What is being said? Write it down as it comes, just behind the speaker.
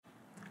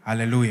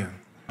Hallelujah.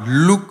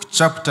 Luke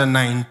chapter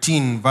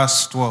 19,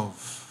 verse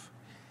 12.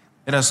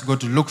 Let us go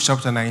to Luke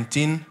chapter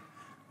 19,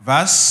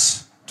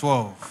 verse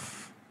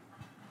 12.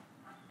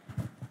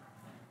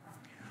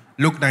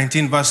 Luke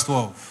 19, verse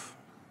 12.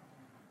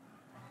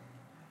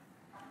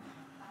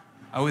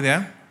 Are we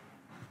there?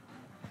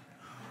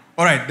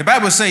 All right, the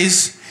Bible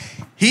says,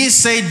 he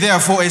said,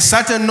 therefore, a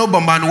certain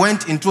nobleman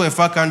went into a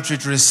far country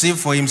to receive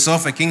for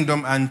himself a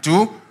kingdom and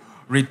to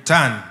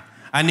return.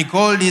 And he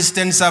called his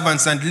 10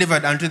 servants and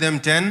delivered unto them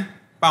 10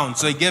 pounds.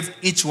 So he gave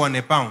each one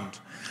a pound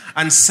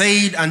and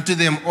said unto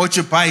them,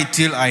 occupy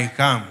till I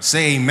come.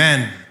 Say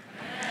amen.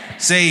 Amen.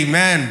 Say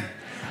amen.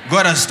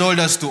 God has told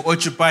us to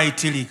occupy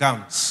till he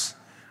comes.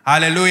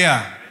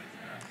 Hallelujah.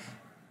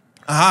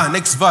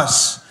 Next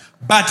verse.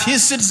 But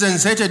his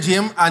citizens hated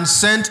him and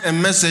sent a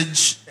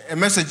message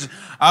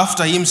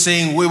after him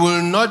saying, we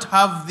will not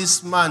have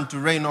this man to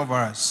reign over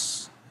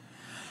us.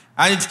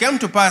 And it came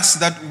to pass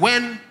that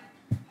when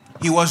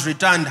he was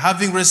returned,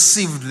 having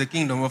received the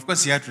kingdom, of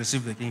course he had to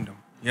receive the kingdom,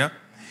 yeah?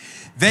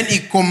 Then he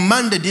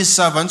commanded his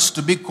servants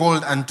to be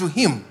called unto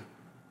him,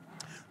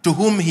 to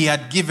whom he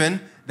had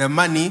given the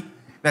money,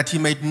 that he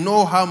might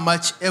know how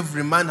much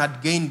every man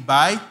had gained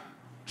by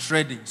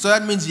trading. So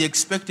that means he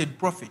expected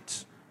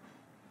profit.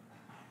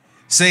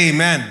 Say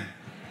amen.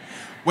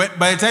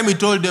 By the time he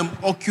told them,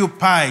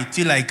 occupy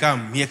till I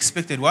come, he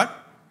expected what?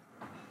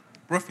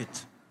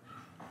 Profit.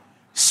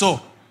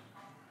 So,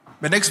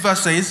 the next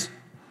verse says,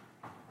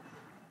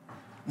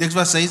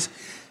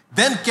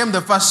 then came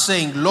the first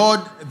saying,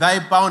 Lord, thy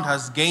pound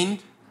has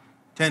gained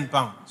 10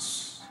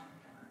 pounds.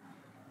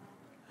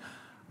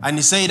 And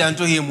he said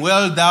unto him,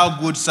 well, thou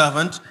good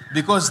servant,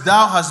 because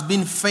thou hast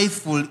been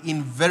faithful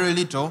in very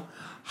little,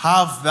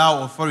 have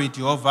thou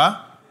authority over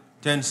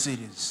 10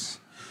 cities.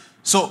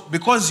 So,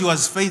 because he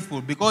was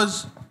faithful,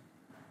 because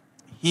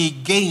he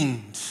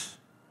gained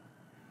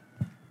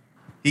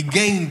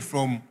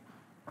from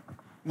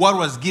what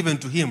was given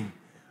to him,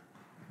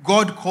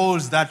 God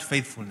calls that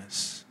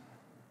faithfulness.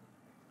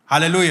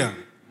 Hallelujah.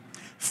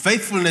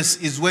 Faithfulness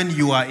is when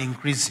you are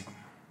increasing.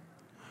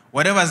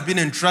 Whatever has been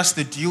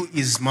entrusted to you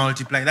is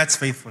multiplying. That's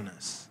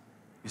faithfulness.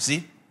 You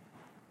see?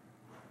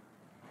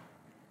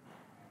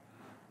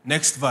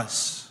 Next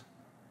verse.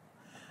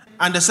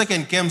 And the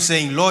second came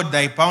saying, Lord,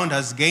 thy pound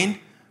has gained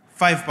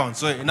 5 pounds.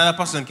 So another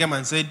person came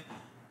and said,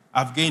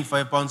 I've gained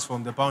 5 pounds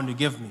from the pound you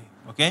gave me.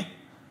 Okay?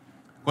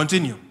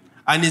 Continue.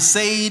 And he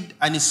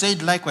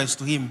said likewise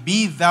to him,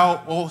 be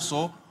thou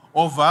also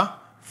over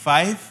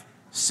 5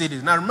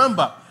 cities. Now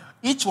remember,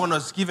 each one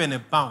was given a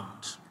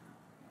pound.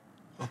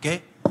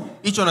 Okay?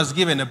 Each one was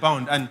given a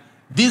pound. And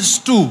these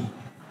two,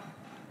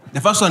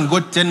 the first one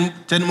got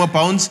 10 more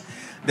pounds.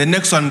 The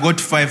next one got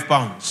 5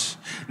 pounds.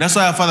 That's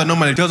why our Father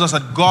normally tells us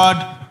that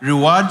God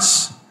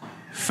rewards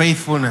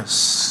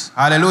faithfulness.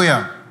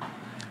 Hallelujah.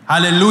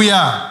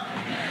 Hallelujah.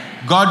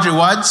 Amen. God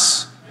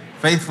rewards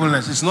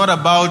faithfulness. It's not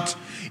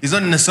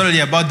necessarily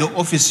about the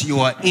office you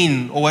are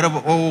in or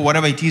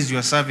whatever it is you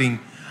are serving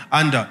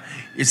under.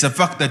 It's the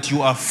fact that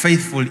you are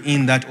faithful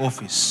in that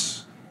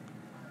office.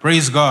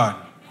 Praise God.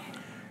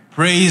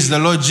 Praise the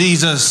Lord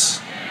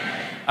Jesus.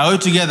 Are we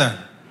together?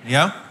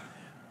 Yeah?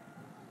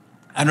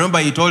 And remember,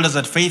 he told us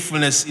that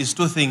faithfulness is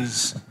 2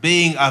 things: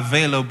 being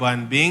available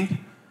and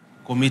being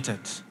committed.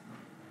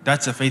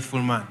 That's a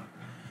faithful man.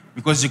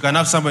 Because you can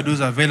have somebody who's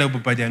available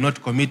but they are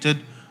not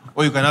committed,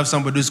 or you can have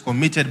somebody who's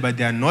committed but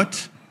they are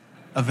not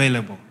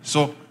available.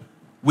 So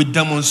we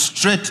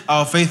demonstrate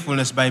our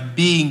faithfulness by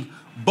being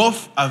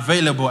both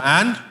available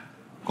and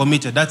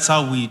committed. That's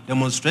how we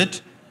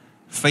demonstrate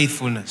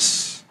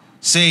faithfulness.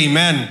 Say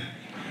amen. Amen.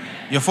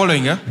 You're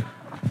following, yeah?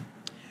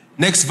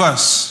 Next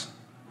verse.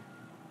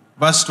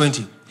 Verse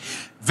 20.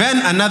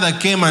 Then another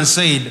came and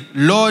said,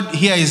 Lord,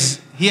 here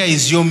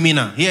is your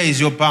mina, here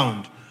is your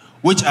pound,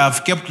 which I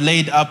have kept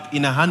laid up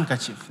in a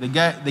handkerchief. The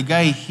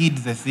guy hid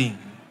the thing.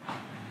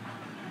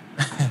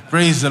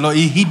 Praise the Lord.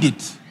 He hid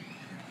it.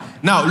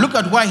 Now, look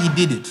at why he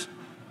did it.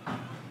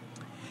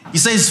 He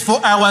says,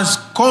 for I was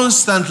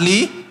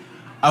constantly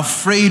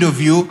afraid of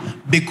you,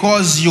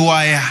 because you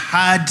are a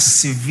hard,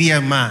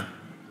 severe man.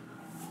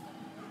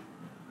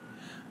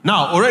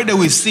 Now, already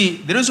we see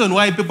the reason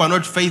why people are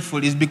not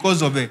faithful is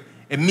because of a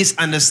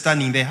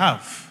misunderstanding they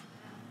have.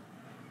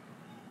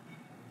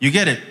 You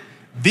get it?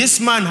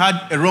 This man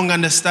had a wrong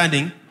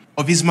understanding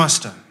of his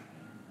master.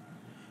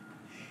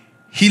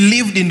 He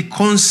lived in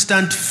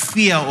constant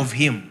fear of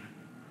him.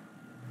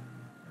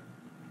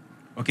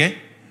 Okay?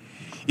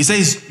 He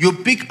says, you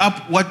pick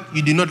up what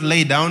you did not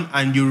lay down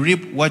and you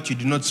reap what you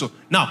did not sow.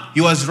 Now,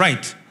 he was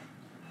right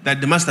that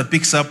the master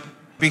picks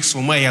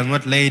from where he has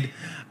not laid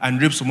and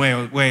reaps from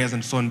where he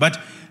hasn't sown. But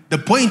the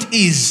point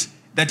is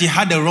that he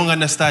had a wrong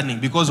understanding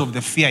because of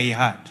the fear he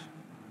had.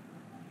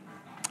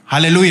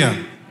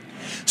 Hallelujah.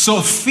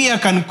 So fear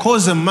can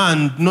cause a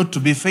man not to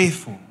be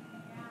faithful.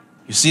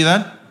 You see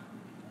that?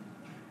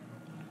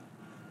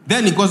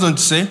 Then he goes on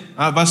to say,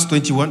 verse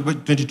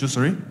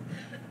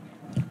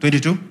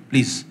 22,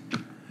 please.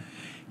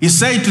 He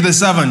said to the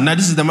servant, now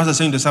this is the master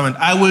saying to the servant,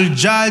 I will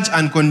judge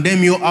and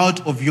condemn you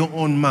out of your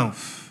own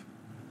mouth.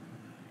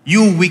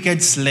 You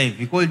wicked slave.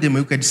 He called him a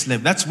wicked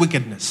slave. That's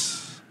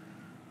wickedness.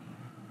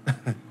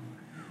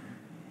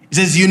 He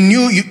says, you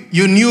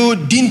knew,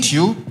 didn't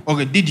you?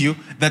 Okay, did you?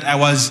 That I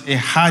was a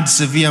hard,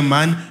 severe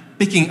man,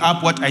 picking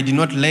up what I did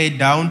not lay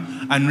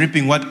down and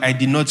reaping what I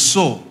did not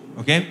sow.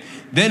 Okay?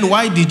 Then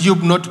why did you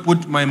not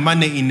put my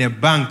money in a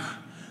bank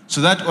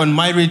so that on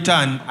my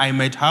return I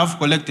might have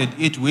collected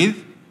it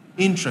with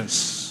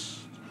interest?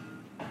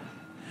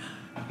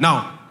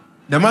 Now,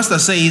 the master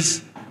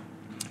says,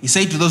 he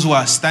said to those who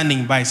are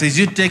standing by, he says,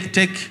 you take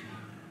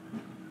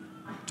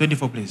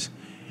 24 please.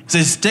 He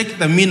says, take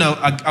the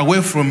mina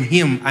away from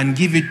him and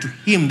give it to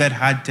him that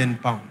had 10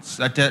 pounds,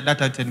 that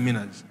had 10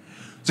 minas.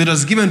 So it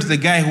was given to the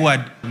guy who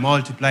had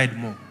multiplied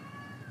more.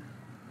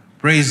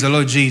 Praise the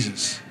Lord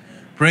Jesus.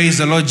 Praise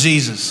the Lord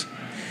Jesus.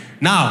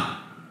 Now,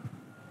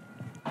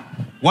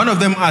 one of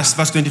them asked,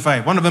 verse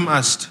 25, one of them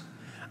asked,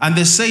 and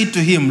they said to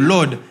him,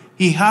 Lord,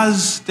 he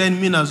has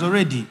 10 minas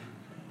already.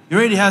 He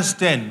already has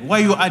 10.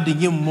 Why are you adding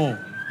him more?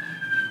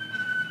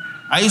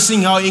 Are you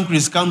seeing how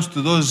increase comes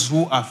to those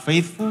who are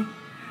faithful?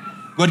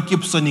 God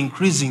keeps on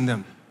increasing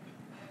them.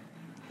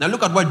 Now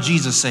look at what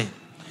Jesus said.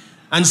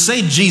 And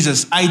said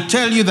Jesus, I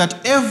tell you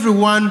that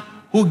everyone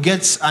who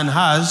gets and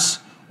has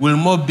will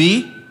more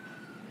be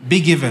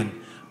given.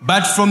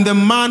 But from the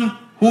man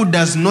who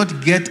does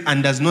not get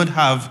and does not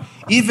have,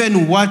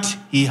 even what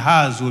he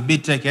has will be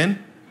taken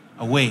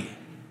away.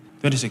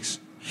 26.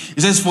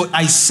 It says, for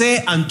I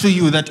say unto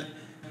you that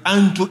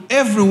unto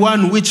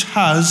everyone which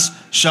has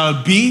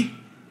shall be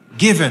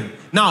given.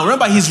 Now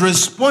remember, he's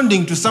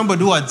responding to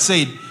somebody who had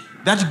said,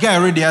 that guy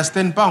already has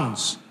 10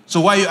 pounds.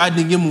 So why are you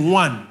adding him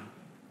 1?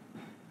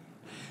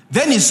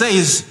 Then he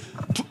says,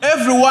 to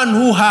everyone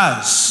who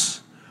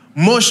has,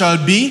 more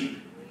shall be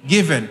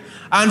given.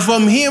 And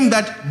from him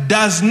that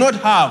does not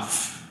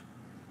have,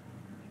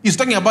 he's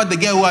talking about the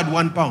guy who had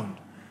 1 pound.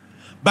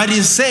 But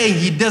he's saying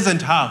he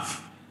doesn't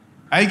have.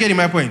 Are you getting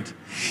my point?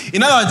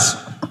 In other words,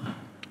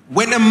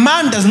 when a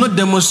man does not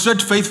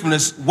demonstrate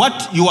faithfulness,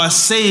 what you are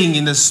saying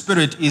in the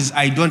spirit is,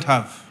 I don't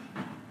have.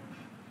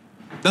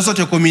 That's what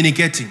you're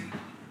communicating.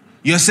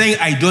 You're saying,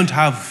 I don't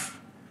have.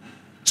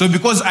 So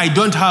because I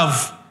don't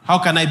have, how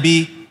can I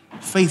be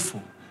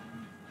faithful?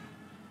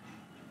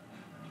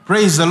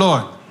 Praise the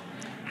Lord.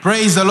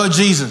 Praise the Lord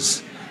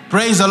Jesus.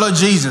 Praise the Lord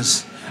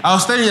Jesus. I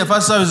was telling you the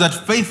first service that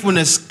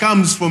faithfulness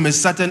comes from a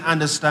certain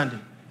understanding.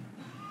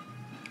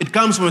 It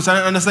comes from a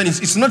certain understanding.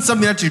 It's not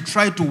something that you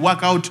try to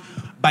work out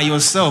by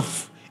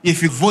yourself.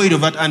 If you're void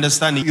of that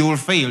understanding, you will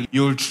fail.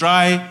 You will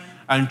try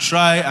and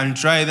try and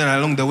try, then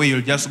along the way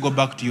you'll just go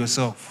back to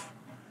yourself.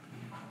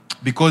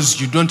 Because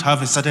you don't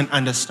have a certain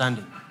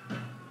understanding.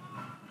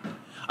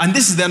 And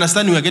this is the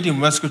understanding we're getting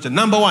from that scripture.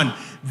 Number one,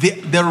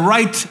 the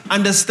right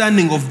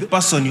understanding of the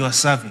person you are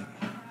serving.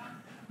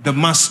 The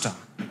master.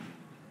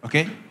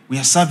 Okay? We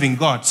are serving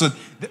God. So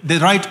the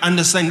right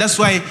understanding. That's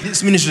why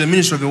this ministry, the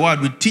ministry of the word,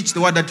 we teach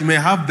the word that you may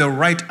have the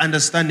right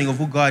understanding of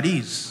who God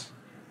is.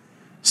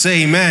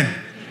 Say amen.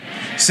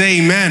 Amen. Say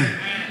amen. Amen.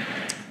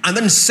 And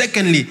then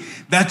secondly,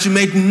 that you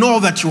may know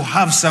that you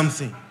have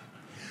something.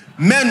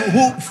 Men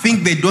who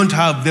think they don't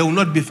have, they will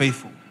not be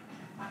faithful.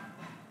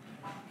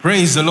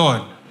 Praise the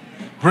Lord.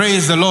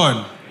 Praise the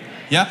Lord.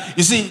 Yeah?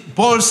 You see,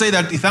 Paul said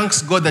that he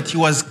thanks God that he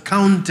was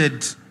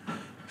counted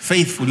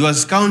faithful. He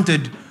was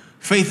counted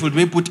faithful to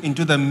be put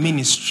into the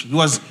ministry. He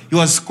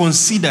was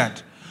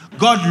considered.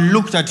 God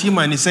looked at him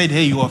and he said,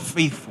 hey, you are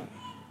faithful.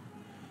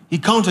 He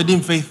counted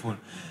him faithful.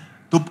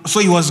 So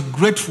he was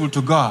grateful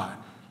to God.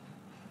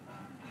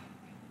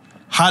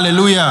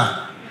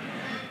 Hallelujah.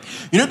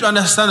 You need to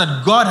understand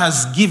that God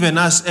has given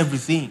us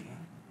everything.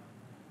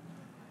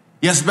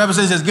 Yes, the Bible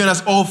says he has given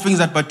us all things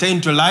that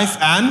pertain to life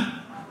and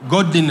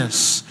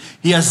godliness.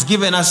 He has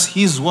given us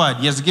his word.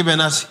 He has given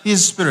us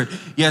his spirit.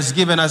 He has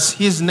given us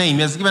his name.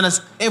 He has given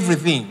us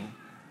everything.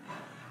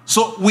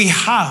 So we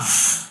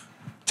have.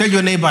 Tell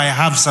your neighbor, I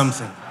have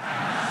something.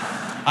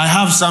 I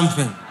have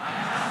something.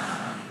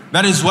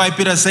 That is why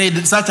Peter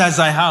said, such as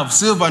I have,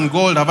 silver and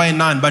gold have I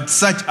none, but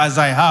such as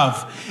I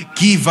have,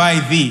 give I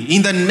thee.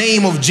 In the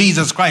name of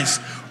Jesus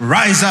Christ,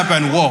 rise up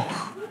and walk.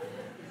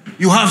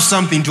 You have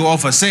something to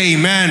offer. Say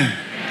amen.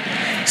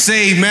 Amen.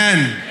 Say amen.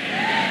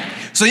 Amen.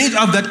 So you need to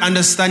have that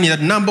understanding that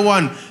number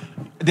one,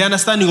 the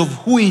understanding of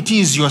who it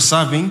is you're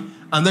serving,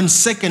 and then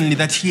secondly,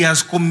 that he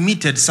has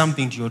committed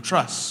something to your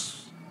trust.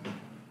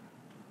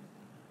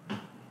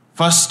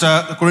 1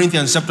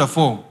 Corinthians chapter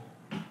 4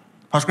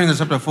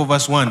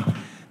 verse 1.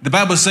 The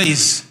Bible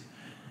says,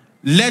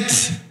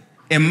 let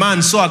a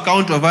man so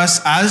account of us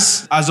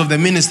as of the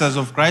ministers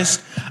of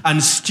Christ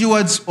and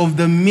stewards of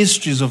the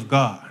mysteries of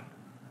God.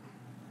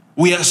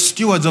 We are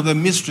stewards of the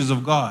mysteries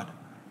of God.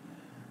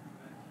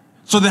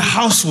 So the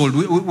household,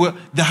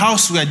 the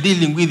house we are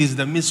dealing with is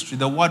the mystery,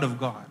 the word of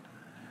God.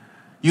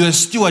 You are a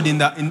steward in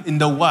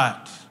the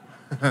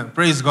word.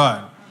 Praise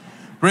God.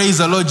 Praise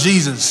the Lord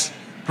Jesus.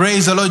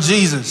 Praise the Lord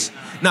Jesus.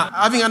 Now,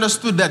 having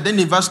understood that, then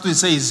in verse 2 it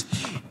says,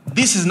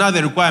 this is now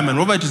the requirement.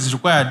 Whatever it is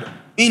required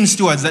in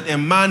stewards, that a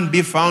man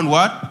be found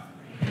what?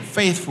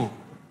 Faithful.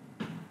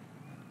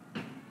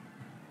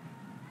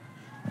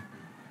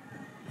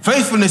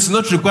 Faithfulness is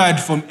not required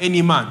from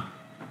any man.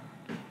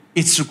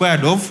 It's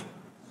required of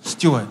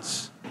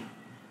stewards.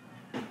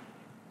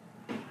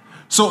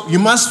 So you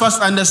must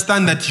first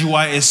understand that you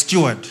are a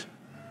steward.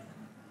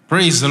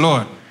 Praise the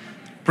Lord.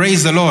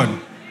 Praise the Lord.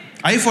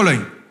 Are you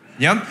following?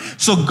 Yeah?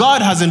 So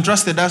God has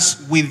entrusted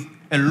us with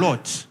a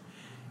lot.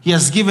 He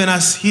has given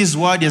us His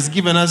word. He has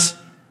given us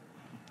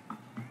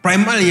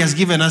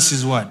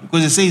His word.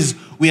 Because it says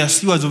we are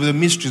stewards of the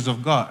mysteries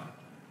of God.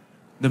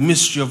 The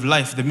mystery of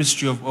life, the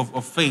mystery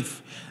of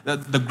faith,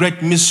 the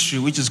great mystery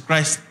which is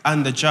Christ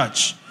and the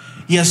church.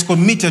 He has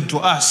committed to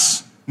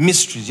us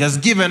mysteries. He has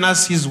given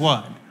us His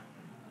word.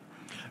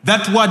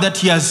 That word that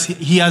He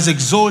has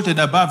exalted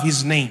above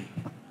His name.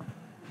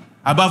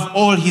 Above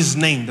all His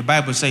name, the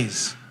Bible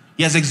says.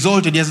 He has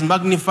exalted, He has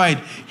magnified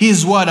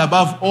His word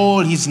above all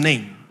His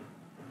name.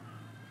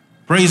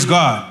 Praise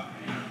God.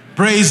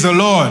 Praise the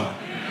Lord.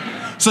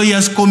 So He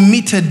has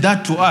committed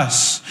that to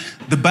us.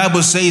 The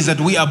Bible says that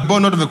we are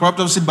born not of the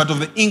corruptible seed, but of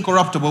the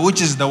incorruptible,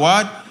 which is the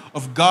word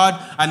of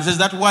God. And it says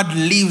that word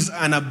lives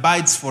and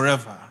abides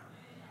forever.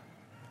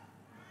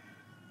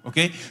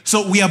 Okay?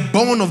 So we are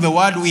born of the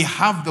word. We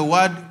have the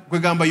word.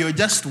 Kwegamba, you're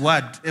just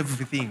word,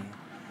 everything.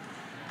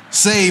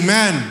 Say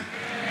amen.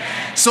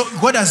 So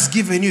God has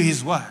given you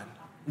His word.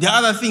 There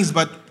are other things,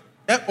 but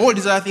all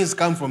these other things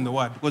come from the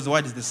word, because the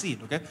word is the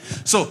seed, okay?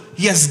 So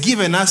He has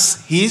given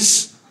us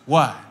His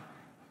word.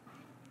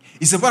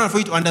 It's important for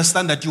you to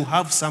understand that you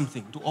have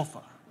something to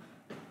offer.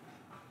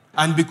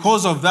 And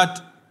because of that,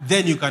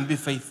 then you can be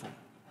faithful.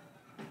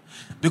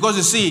 Because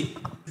you see,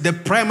 the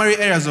primary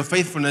areas of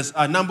faithfulness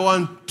are, number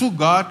one, to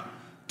God,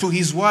 to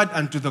His word,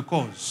 and to the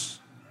cause.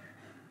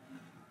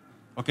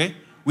 Okay?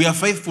 We are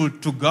faithful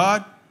to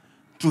God,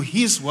 to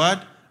His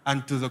word,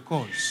 and to the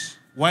cause.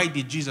 Why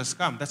did Jesus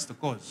come? That's the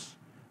cause.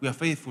 We are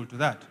faithful to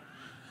that.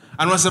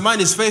 And once a man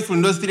is faithful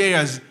in those three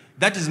areas,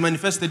 that is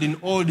manifested in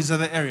all these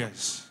other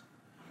areas.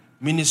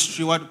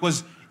 Ministry, what?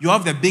 Because you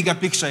have the bigger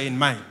picture in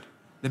mind.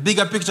 The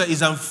bigger picture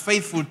is I'm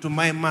faithful to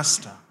my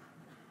master.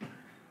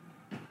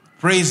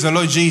 Praise the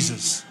Lord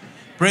Jesus.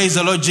 Praise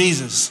the Lord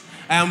Jesus.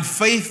 I am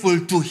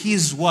faithful to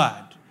His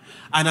word.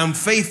 And I'm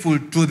faithful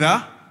to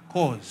the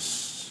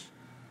cause.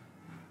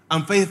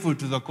 I'm faithful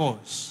to the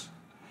cause.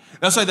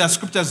 That's why there are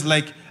scriptures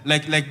like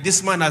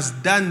this man has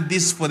done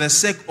this for the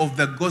sake of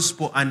the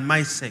gospel and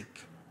my sake.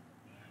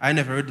 I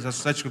never read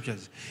such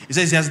scriptures. It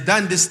says he has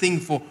done this thing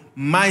for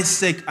my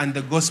sake and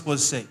the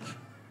gospel's sake.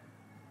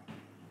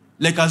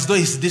 Like as though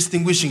he's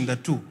distinguishing the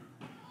two.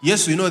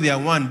 Yes, we know they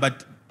are one,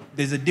 but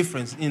there's a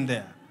difference in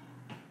there.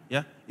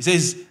 Yeah? It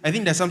says, I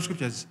think there's some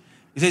scriptures.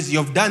 It says,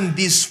 you have done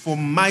this for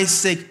my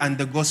sake and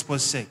the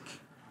gospel's sake.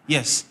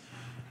 Yes.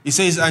 It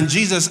says, and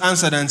Jesus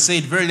answered and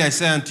said, verily I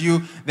say unto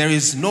you, there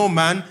is no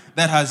man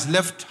that has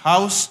left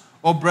house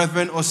or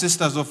brethren or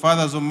sisters or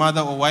fathers or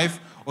mother or wife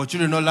or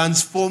children or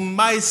lands for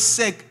my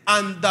sake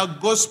and the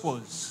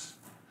gospel's.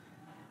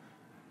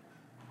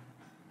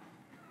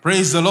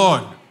 Praise the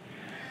Lord. Amen.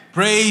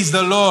 Praise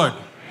the Lord.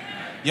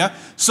 Amen. Yeah.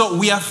 So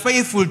we are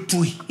faithful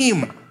to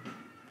Him.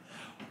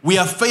 We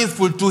are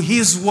faithful to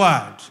His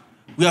word.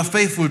 We are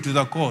faithful to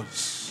the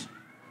cause.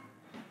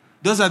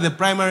 Those are the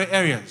primary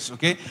areas,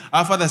 okay?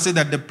 Our Father said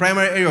that the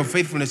primary area of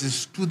faithfulness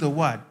is to the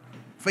word.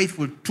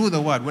 Faithful to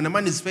the word. When a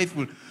man is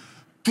faithful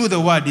to the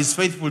word, he's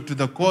faithful to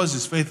the cause,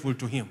 he's faithful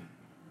to Him.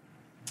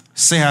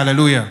 Say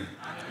hallelujah.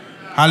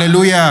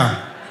 Hallelujah.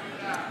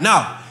 Hallelujah.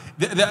 Now,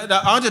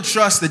 I want to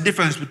show us the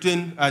difference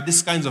between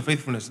these kinds of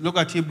faithfulness. Look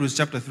at Hebrews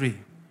chapter 3.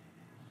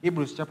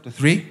 Hebrews chapter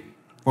 3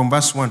 from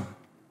verse 1.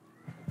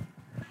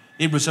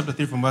 Hebrews chapter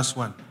 3 from verse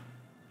 1.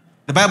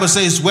 The Bible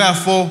says,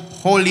 wherefore,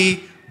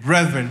 holy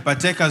brethren,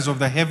 partakers of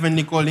the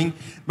heavenly calling,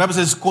 the Bible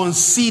says,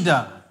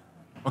 consider,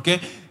 okay,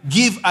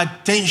 give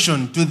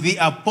attention to the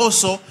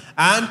apostle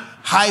and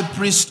high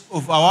priest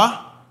of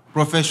our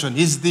profession.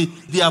 He's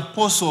the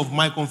apostle of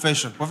my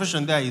confession.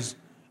 Profession there is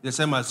the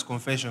same as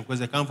confession because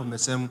they come from the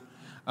same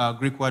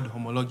Greek word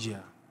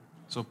homologia.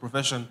 So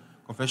profession,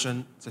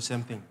 confession, it's the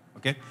same thing,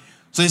 okay?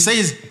 So he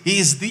says, he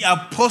is the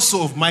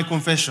apostle of my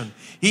confession.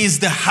 He is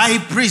the high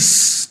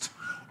priest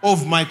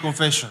of my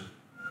confession.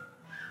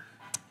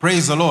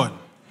 Praise the Lord.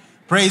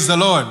 Praise the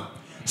Lord.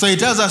 So he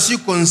tells us you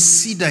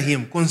consider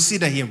him.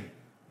 Consider him.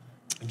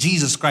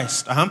 Jesus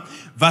Christ.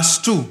 Verse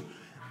 2,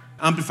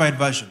 Amplified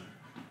Version.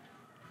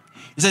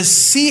 It says,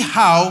 see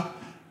how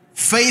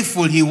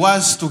faithful he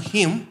was to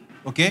him,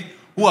 okay,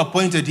 who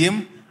appointed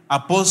him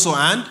apostle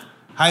and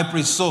high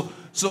priest. So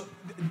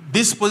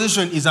this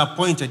position is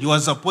appointed. He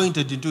was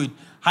appointed into it.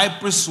 High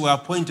priests were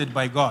appointed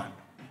by God.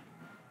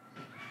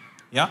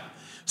 Yeah?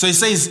 So he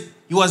says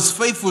he was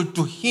faithful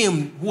to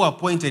him who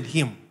appointed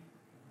him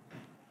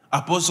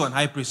apostle and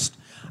high priest.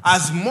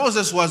 As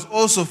Moses was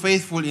also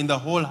faithful in the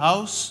whole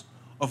house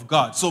of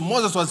God. So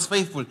Moses was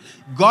faithful.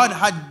 God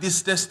had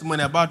this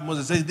testimony about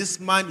Moses. Says, this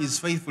man is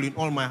faithful in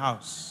all my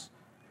house.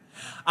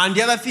 And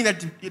the other thing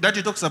that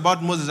he talks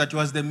about Moses, that he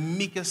was the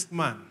meekest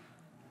man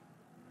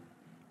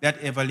that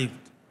ever lived.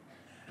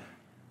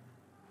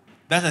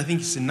 That I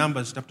think is in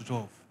Numbers chapter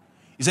 12.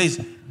 He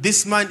says,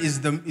 this man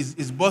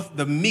is both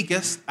the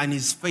meekest and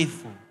is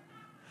faithful.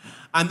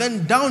 And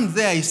then down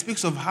there, he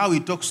speaks of how he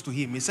talks to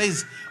him. He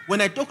says, when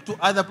I talk to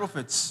other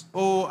prophets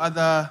or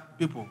other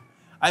people,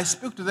 I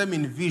speak to them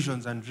in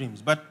visions and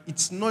dreams. But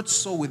it's not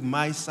so with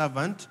my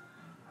servant,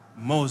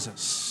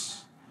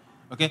 Moses.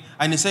 Okay?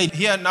 And he said,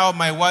 hear now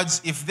my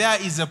words. If there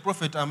is a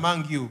prophet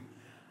among you,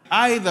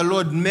 I, the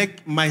Lord,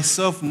 make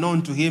myself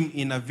known to him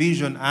in a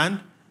vision and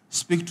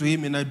speak to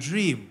him in a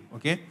dream.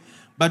 Okay?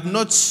 But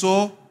not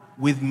so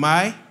with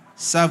my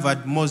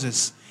servant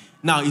Moses.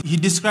 Now, he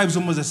describes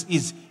who Moses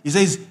is. He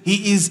says,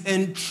 he is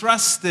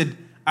entrusted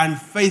and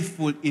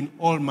faithful in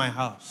all my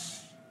house.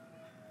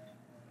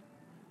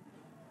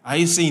 Are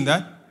you seeing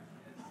that?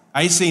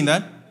 Are you seeing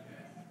that?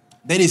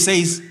 Then he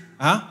says,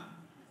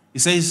 He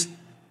says,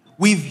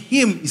 with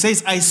him, he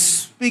says, I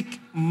speak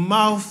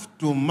mouth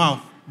to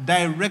mouth,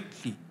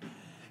 directly,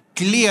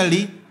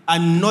 clearly,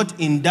 and not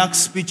in dark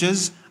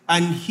speeches,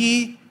 and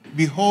he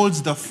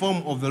beholds the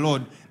form of the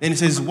Lord. Then he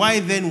says, why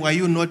then were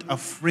you not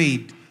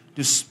afraid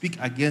to speak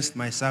against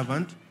my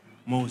servant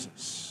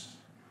Moses?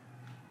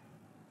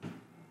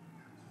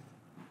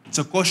 It's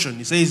a caution.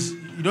 He says,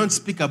 you don't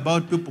speak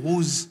about people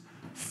whose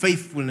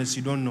faithfulness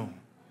you don't know.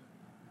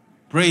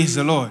 Praise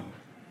the Lord.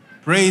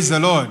 Praise the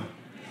Lord.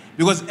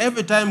 Because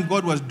every time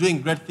God was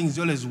doing great things,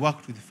 he always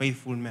worked with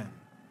faithful men.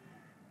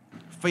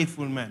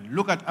 Faithful men.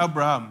 Look at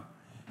Abraham.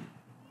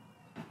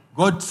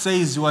 God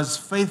says he was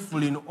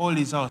faithful in all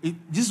his house.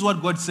 This is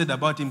what God said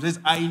about him. He says,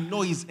 I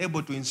know he's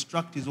able to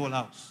instruct his whole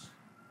house.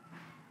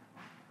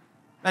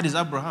 That is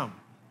Abraham.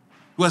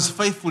 He was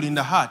faithful in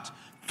the heart.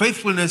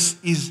 Faithfulness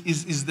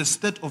is the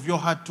state of your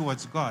heart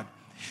towards God.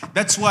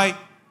 That's why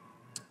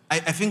I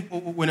think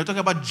when I talk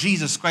about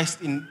Jesus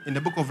Christ in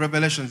the book of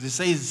Revelations, it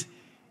says,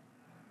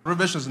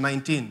 Revelations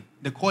 19,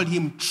 they call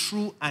him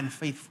true and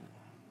faithful.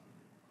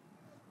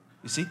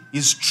 You see?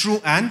 He's true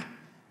and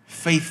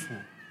faithful.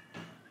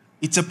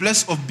 It's a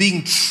place of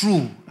being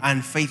true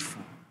and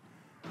faithful.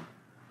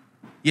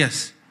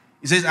 Yes.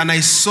 It says, and I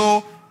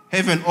saw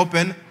heaven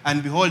open,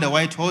 and behold, a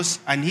white horse,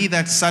 and he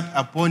that sat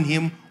upon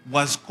him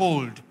was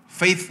called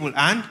faithful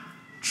and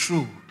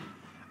true.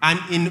 And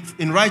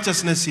in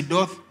righteousness he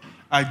doth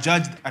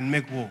judge and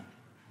make war.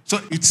 So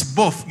it's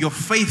both. You're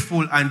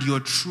faithful and you're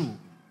true.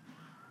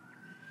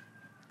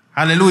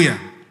 Hallelujah.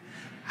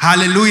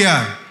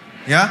 Hallelujah.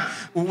 Yeah?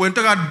 When we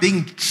talk about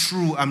being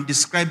true, I'm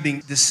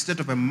describing the state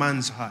of a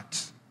man's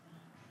heart.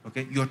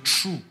 Okay? You're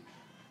true.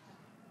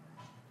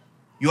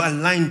 You're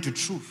aligned to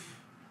truth.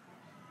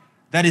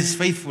 That is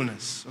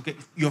faithfulness. Okay?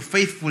 You're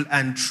faithful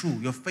and true.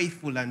 You're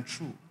faithful and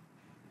true.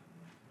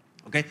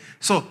 Okay?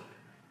 So,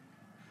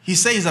 he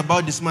says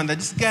about this man that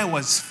this guy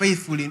was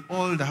faithful in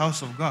all the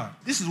house of God.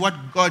 This is what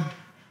God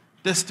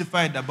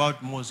testified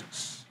about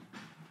Moses.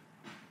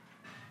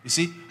 You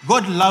see,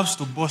 God loves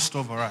to boast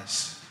over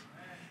us.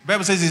 The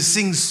Bible says he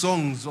sings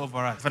songs over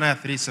us. Zephaniah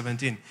 3:17.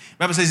 The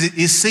Bible says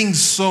he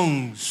sings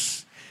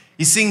songs.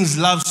 He sings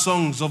love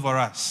songs over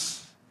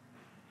us.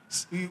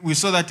 We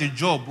saw that in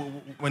Job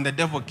when the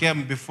devil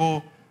came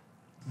before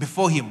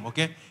him,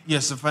 okay?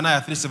 Yes,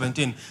 Zephaniah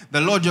 3:17.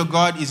 The Lord your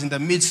God is in the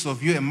midst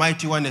of you, a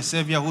mighty one, a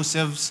Savior who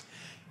saves.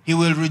 He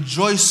will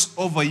rejoice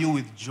over you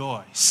with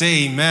joy.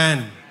 Say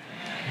amen.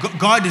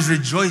 God is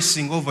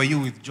rejoicing over you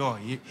with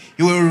joy.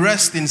 He will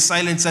rest in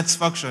silent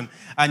satisfaction,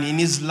 and in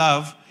his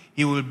love,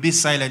 he will be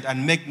silent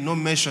and make no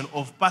mention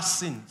of past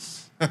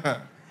sins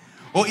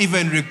or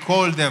even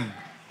recall them.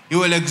 He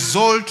will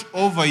exalt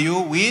over you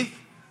with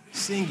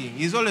singing.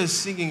 He's always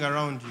singing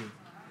around you.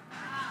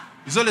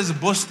 He's always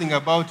boasting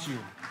about you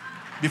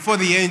before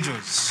the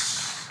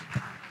angels.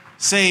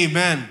 Say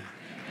amen.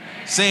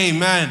 Amen. Say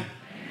amen. Amen.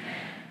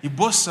 He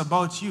boasts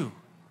about you.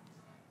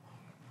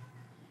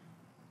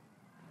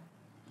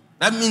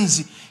 That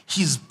means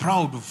he's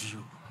proud of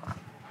you.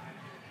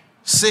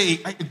 Say,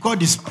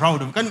 God is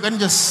proud of me. Can you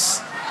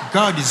just,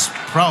 God is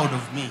proud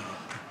of me.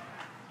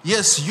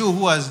 Yes, you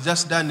who has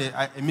just done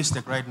a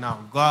mistake right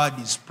now,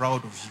 God is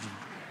proud of you.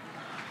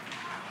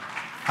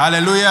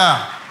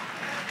 Hallelujah.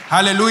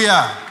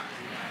 Hallelujah.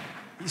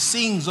 He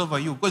sings over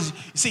you. Because,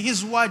 you see,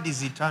 his word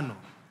is eternal.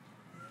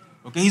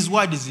 Okay, his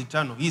word is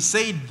eternal. He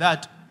said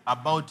that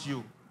about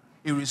you,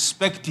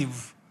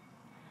 irrespective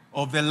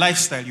of the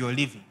lifestyle you're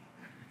living.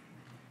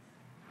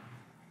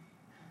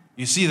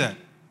 You see that?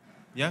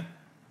 Yeah?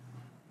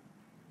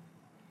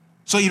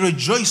 So he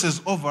rejoices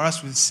over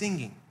us with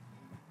singing.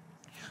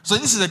 So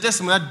this is a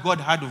testimony that God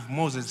had of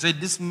Moses. He said,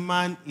 this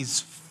man is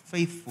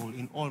faithful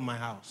in all my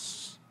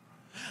house.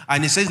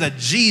 And he says that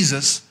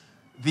Jesus,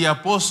 the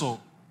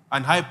apostle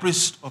and high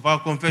priest of our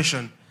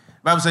confession,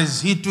 the Bible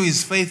says he too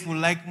is faithful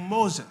like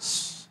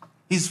Moses.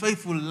 He's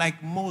faithful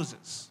like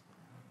Moses.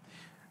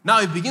 Now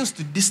he begins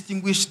to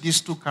distinguish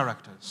these two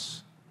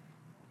characters.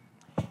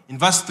 In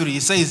verse 3, he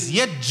says,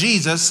 yet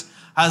Jesus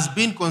has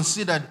been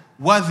considered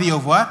worthy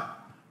of what?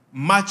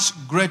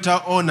 Much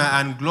greater honor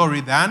and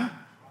glory than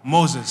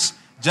Moses,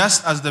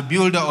 just as the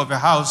builder of a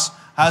house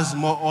has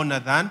more honor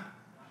than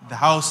the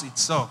house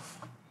itself.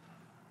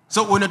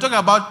 So when you talk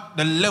about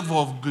the level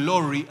of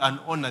glory and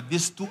honor,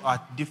 these two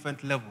are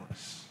different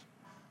levels.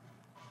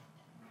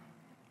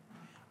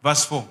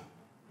 Verse 4.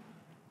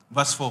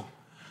 Verse 4.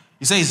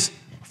 He says,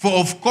 for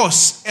of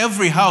course,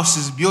 every house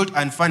is built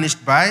and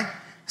furnished by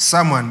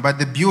someone, but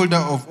the builder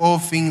of all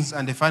things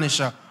and the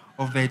furnisher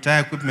of the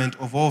entire equipment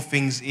of all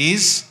things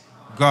is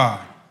God.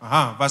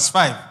 Verse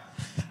 5.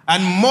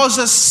 And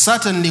Moses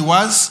certainly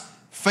was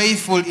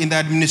faithful in the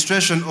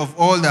administration of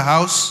all the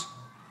house,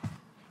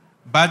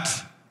 but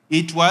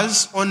it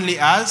was only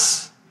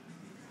as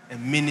a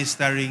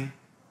ministering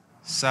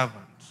servant.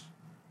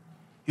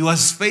 He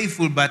was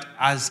faithful, but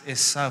as a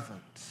servant.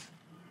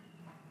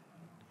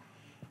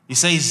 He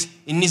says,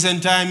 in his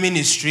entire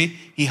ministry,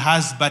 he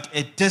has but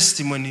a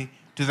testimony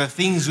to the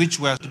things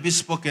which were to be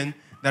spoken,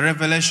 the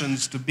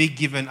revelations to be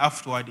given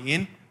afterward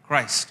in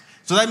Christ.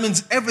 So that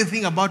means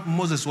everything about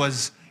Moses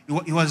was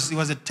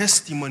a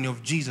testimony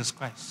of Jesus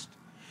Christ.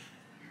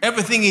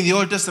 Everything in the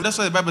Old Testament, that's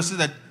why the Bible says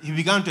that he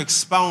began to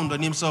expound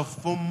on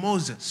himself from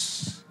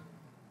Moses.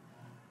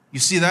 You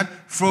see that?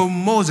 From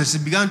Moses,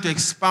 he began to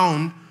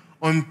expound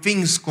on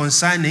things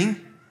concerning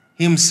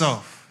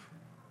himself.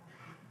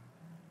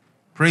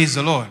 Praise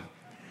the Lord.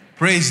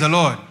 Praise the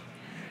Lord.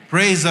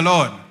 Praise the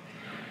Lord.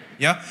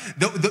 Yeah?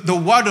 The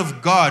word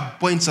of God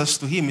points us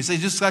to him. He says,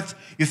 just like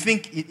you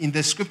think in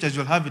the scriptures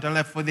you'll have it,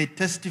 like, for they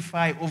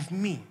testify of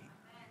me.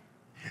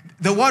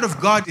 The word of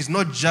God is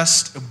not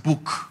just a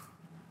book.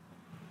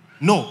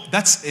 No,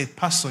 that's a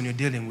person you're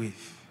dealing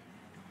with.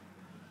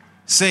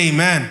 Say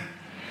amen.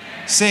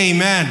 Amen. Say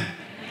amen. Amen.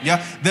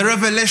 Yeah? The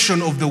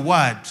revelation of the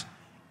word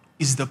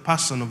is the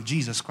person of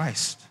Jesus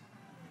Christ.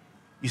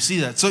 You see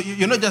that? So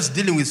you're not just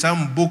dealing with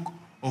some book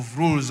of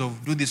rules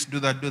of do this, do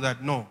that, do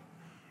that. No.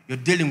 You're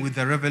dealing with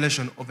the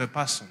revelation of a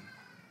person.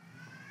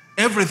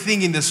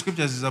 Everything in the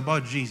scriptures is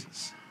about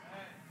Jesus.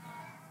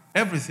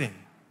 Everything.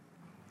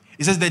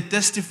 It says they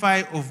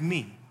testify of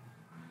me.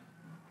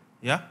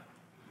 Yeah?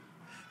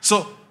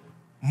 So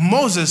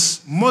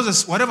Moses,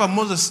 whatever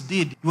Moses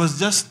did, it was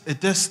just a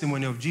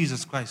testimony of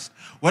Jesus Christ.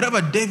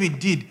 Whatever David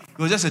did, it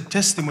was just a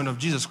testimony of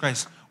Jesus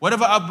Christ.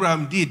 Whatever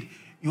Abraham did,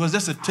 it was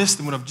just a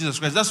testimony of Jesus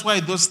Christ. That's why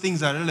those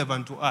things are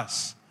relevant to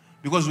us.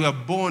 Because we are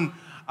born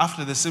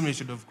after the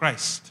similitude of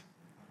Christ.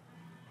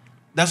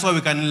 That's why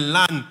we can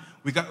learn.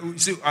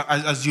 See,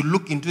 as you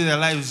look into their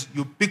lives,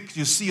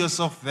 you see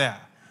yourself there.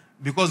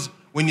 Because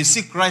when you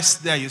see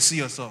Christ there, you see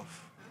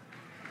yourself.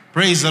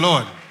 Praise the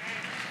Lord.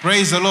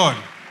 Praise the Lord.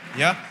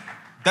 Yeah?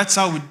 That's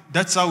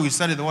how we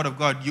study the Word of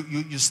God.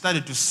 You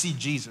started to see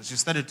Jesus. You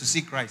started to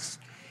see Christ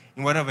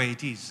in whatever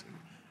it is.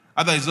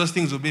 Otherwise, those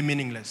things will be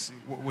meaningless.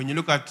 When you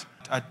look at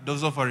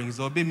those offerings,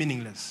 they'll be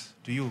meaningless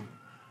to you.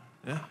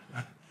 Yeah?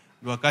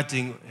 You are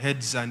cutting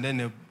heads and then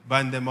you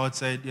burn them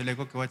outside. You're like,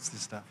 okay, what's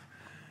this stuff?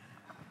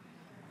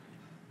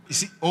 You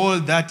see, all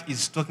that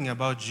is talking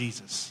about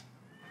Jesus.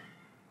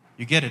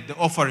 You get it? The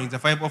offerings, the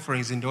 5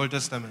 offerings in the Old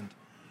Testament.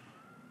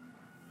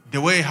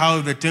 The way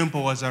how the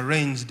temple was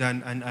arranged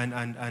and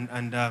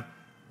the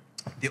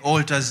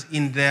altars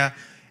in there.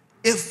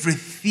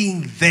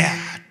 Everything there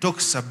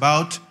talks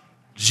about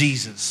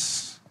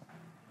Jesus.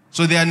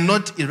 So they are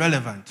not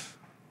irrelevant.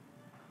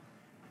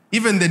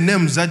 Even the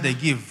names that they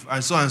give,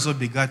 and so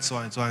begat so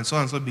and so, and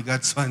so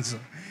begat so and so.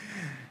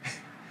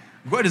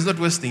 God is not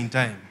wasting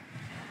time.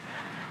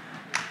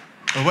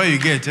 Or where you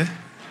get,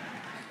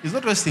 He's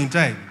not wasting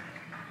time.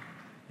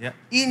 Yeah.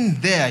 In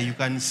there you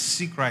can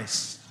see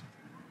Christ.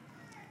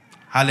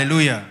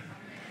 Hallelujah.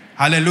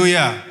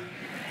 Hallelujah.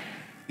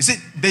 You see,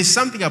 there's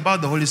something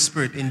about the Holy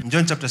Spirit in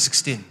John chapter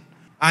 16.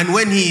 And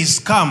when he is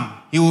come,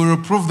 he will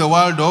reprove the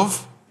world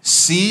of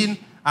sin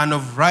and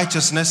of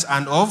righteousness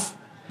and of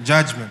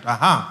judgment.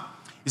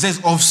 He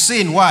says, of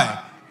sin,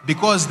 why?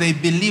 Because they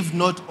believe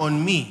not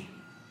on me.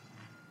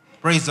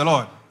 Praise the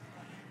Lord.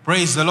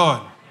 Praise the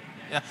Lord.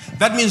 Yeah.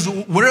 That means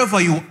wherever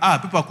you are,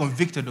 people are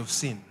convicted of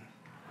sin.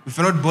 If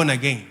you're not born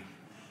again.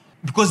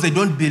 Because they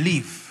don't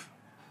believe.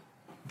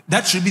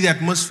 That should be the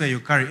atmosphere you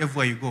carry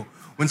everywhere you go.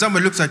 When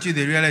somebody looks at you,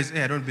 they realize,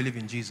 hey, I don't believe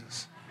in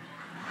Jesus.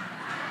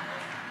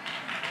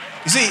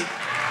 You see,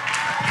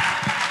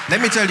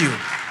 let me tell you,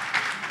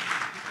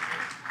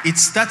 it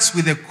starts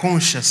with a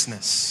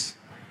consciousness.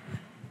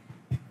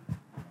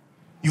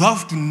 You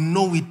have to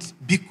know it,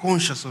 be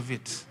conscious of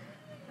it.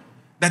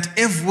 That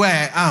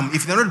everywhere I am,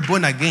 if they're not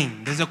born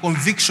again, there's a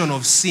conviction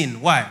of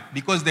sin. Why?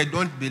 Because they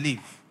don't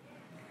believe.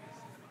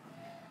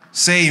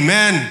 Say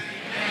amen.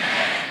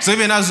 Amen. So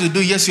even as you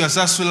do, yes, you are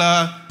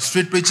Sasula,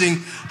 street preaching,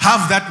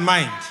 have that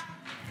mind.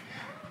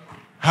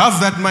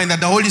 Have that mind that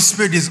the Holy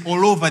Spirit is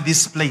all over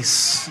this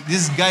place.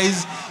 These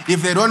guys,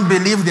 if they don't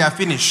believe, they are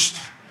finished.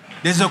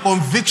 There's a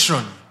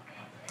conviction.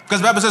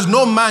 Because the Bible says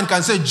no man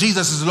can say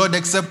Jesus is Lord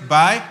except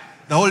by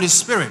the Holy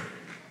Spirit.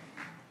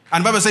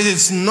 And the Bible says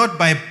it's not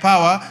by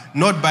power,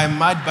 not by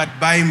might, but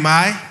by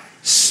my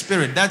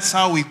Spirit. That's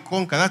how we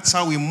conquer. That's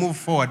how we move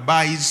forward,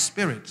 by His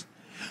Spirit.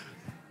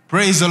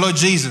 Praise the Lord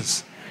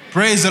Jesus.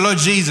 Praise the Lord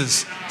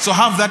Jesus. So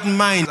have that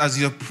mind as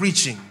you're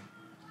preaching.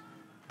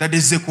 That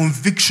there's a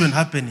conviction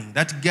happening.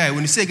 That guy,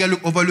 when you say a guy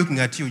overlooking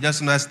at you,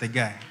 just know that's the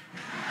guy.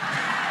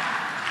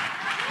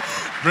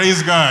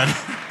 Praise God.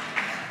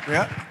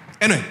 Yeah.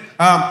 Anyway,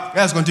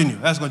 let's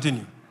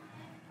continue.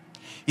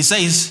 He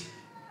says,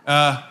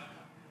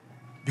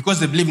 Because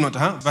they believe not.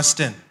 Verse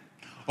 10.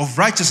 Of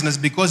righteousness,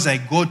 because I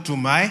go to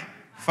my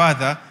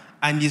Father,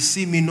 and you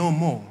see me no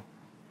more.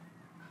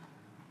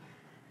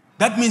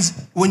 That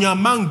means when you're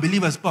among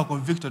believers, people are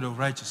convicted of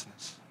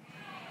righteousness.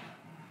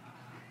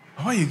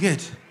 How you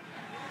get?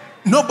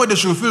 Nobody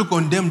should feel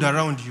condemned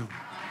around you.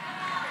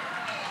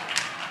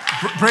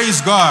 Praise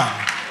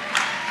God.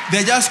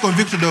 They're just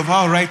convicted of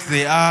how right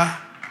they are,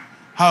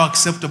 how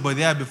acceptable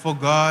they are before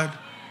God.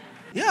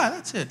 Yeah,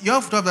 that's it. You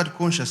have to have that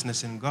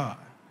consciousness in God.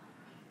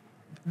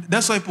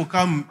 That's why people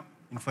come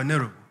in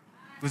Phaneroo.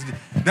 Because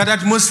that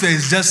atmosphere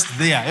is just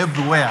there,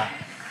 everywhere.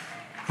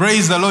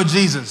 Praise the Lord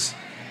Jesus.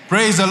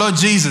 Praise the Lord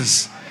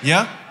Jesus.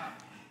 Yeah?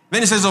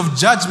 Then it says of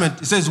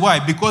judgment. It says why?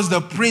 Because the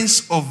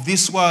prince of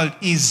this world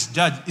is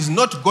judged. Is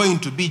not going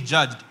to be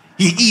judged.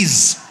 He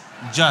is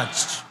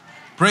judged.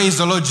 Praise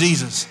the Lord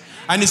Jesus.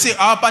 And you see,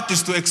 our part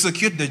is to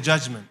execute the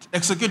judgment.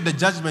 Execute the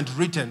judgment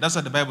written. That's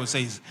what the Bible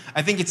says.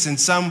 I think it's in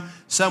Psalm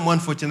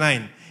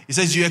 149. It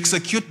says you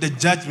execute the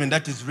judgment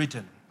that is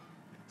written.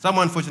 Psalm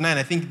 149,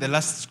 I think the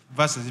last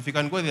verses. If you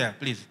can go there,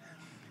 please.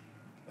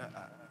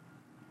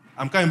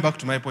 I'm coming back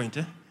to my point.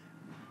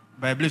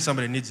 But I believe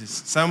somebody needs this.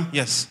 Psalm,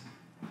 yes.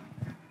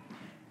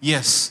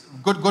 Yes.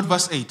 Go to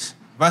verse 8.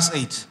 Verse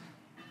 8.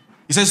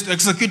 It says to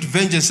execute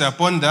vengeance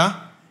upon the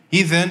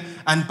heathen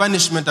and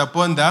punishment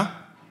upon the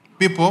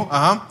people,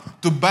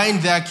 to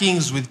bind their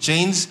kings with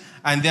chains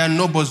and their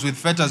nobles with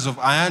fetters of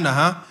iron,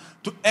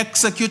 to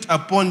execute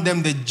upon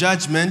them the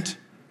judgment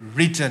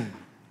written.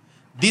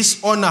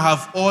 This honor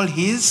have all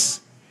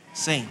his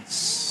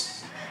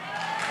saints.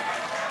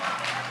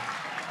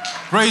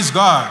 Praise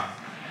God.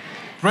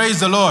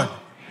 Praise the Lord.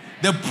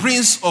 The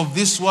prince of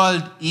this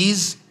world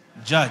is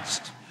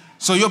judged.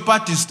 So your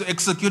part is to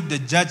execute the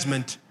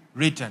judgment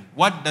written.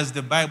 What does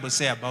the Bible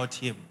say about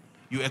him?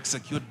 You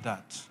execute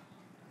that.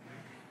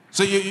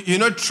 So you're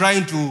not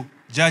trying to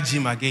judge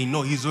him again.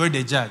 No, he's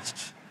already judged.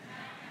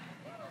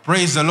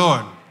 Praise the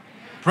Lord.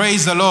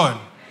 Praise the Lord.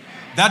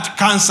 That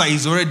cancer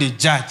is already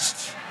judged.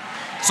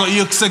 So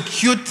you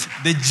execute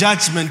the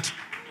judgment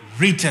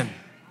written.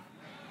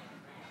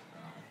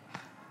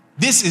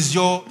 This is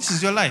your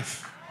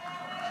life.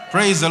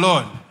 Praise the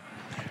Lord.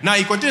 Now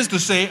he continues to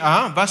say,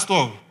 verse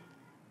 12.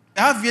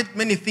 I have yet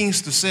many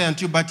things to say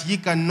unto you, but ye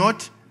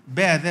cannot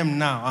bear them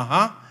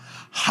now.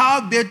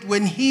 Howbeit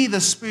when he, the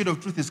Spirit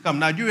of truth, is come.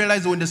 Now, do you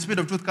realize that when the Spirit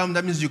of truth comes,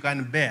 that means you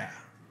can bear.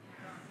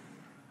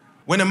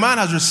 When a man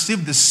has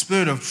received the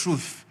Spirit of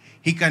truth,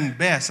 he can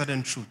bear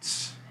certain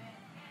truths.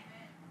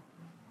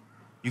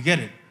 You get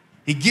it?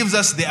 He gives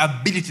us the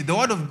ability. The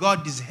word of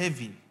God is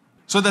heavy.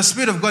 So the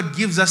Spirit of God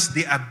gives us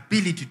the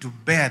ability to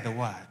bear the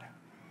word.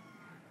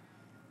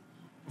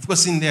 Of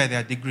course, in there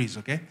are degrees,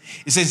 okay?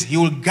 It says, he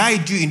will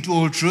guide you into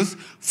all truth,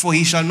 for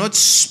he shall not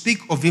speak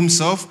of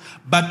himself,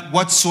 but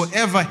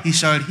whatsoever he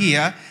shall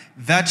hear,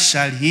 that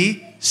shall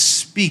he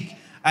speak,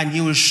 and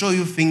he will show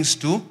you things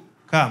to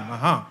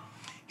come.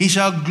 He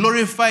shall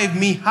glorify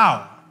me,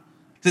 how?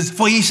 It says,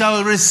 for he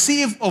shall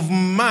receive of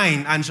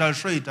mine, and shall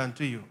show it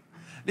unto you.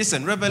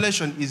 Listen,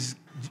 revelation is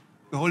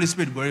the Holy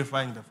Spirit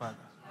glorifying the Father.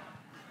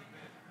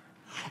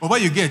 Or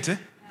what you get,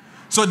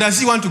 So does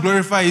he want to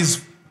glorify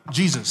his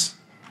Jesus?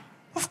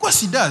 Of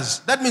course he does.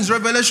 That means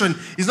revelation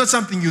is not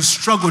something you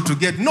struggle to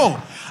get.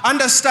 No.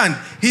 Understand,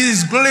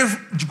 Jesus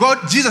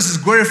is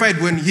glorified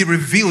when he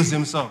reveals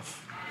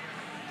himself.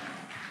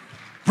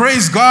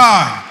 Praise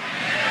God.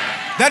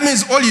 That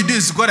means all you do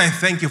is, God, I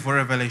thank you for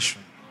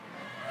revelation.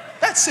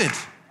 That's it.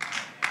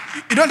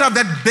 You don't have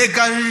that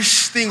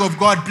beggarish thing of,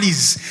 God,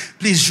 please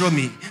show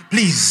me.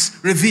 Please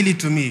reveal it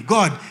to me.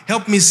 God,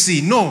 help me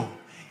see. No.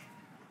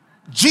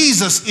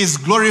 Jesus is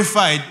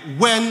glorified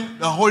when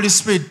the Holy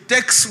Spirit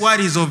takes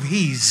what is of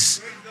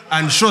his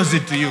and shows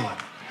it to you.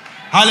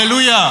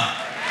 Hallelujah.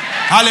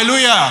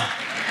 Hallelujah.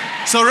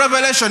 So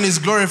revelation is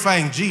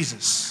glorifying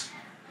Jesus.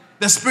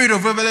 The spirit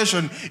of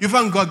revelation. You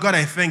find God,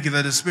 I thank you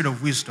that the spirit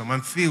of wisdom.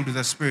 I'm filled with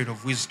the spirit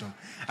of wisdom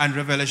and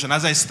revelation.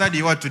 As I study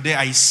your word today,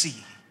 I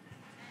see.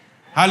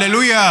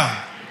 Hallelujah.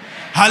 Amen.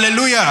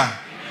 Hallelujah.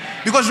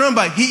 Amen. Because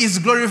remember, he is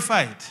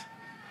glorified.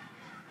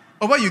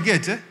 Or what you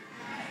get,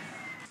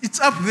 It's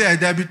up there.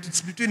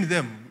 It's between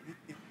them.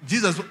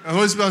 Jesus and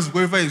Holy Spirit is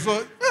glorified.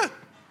 So,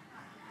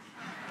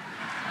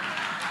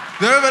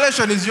 the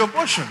revelation is your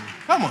portion.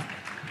 Come on.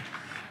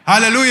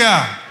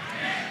 Hallelujah.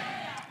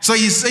 So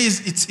he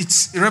says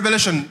it's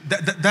revelation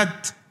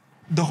that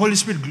the Holy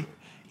Spirit,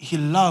 he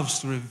loves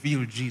to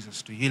reveal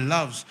Jesus to you. He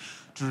loves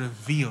to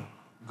reveal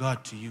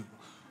God to you.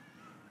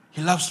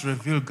 He loves to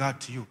reveal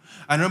God to you.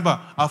 And remember,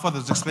 our Father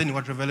was explaining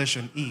what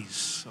revelation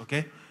is,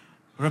 okay?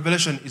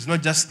 Revelation is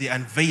not just the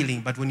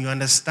unveiling, but when you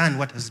understand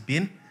what has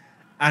been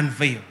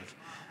unveiled.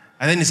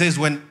 And then he says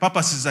when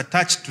purpose is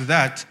attached to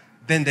that,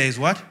 then there is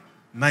what?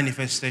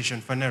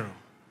 Manifestation, Phaneroo.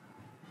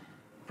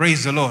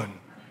 Praise the Lord.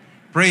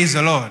 Praise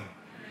the Lord.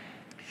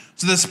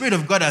 So the Spirit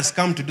of God has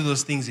come to do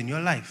those things in your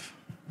life.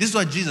 This is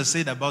what Jesus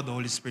said about the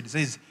Holy Spirit. He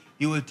says,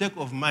 he will take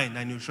of mine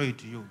and he will show it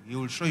to you. He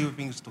will show you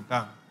things to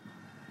come.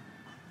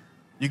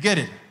 You get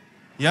it?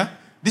 Yeah?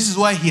 This is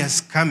why he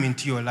has come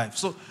into your life.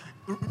 So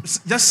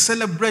just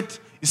celebrate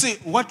You see,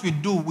 what we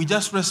do, we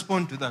just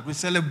respond to that. We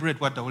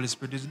celebrate what the Holy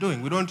Spirit is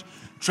doing. We don't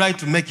try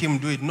to make him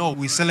do it. No,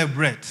 we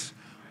celebrate.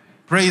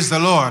 Praise the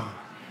Lord.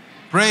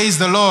 Praise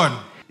the Lord.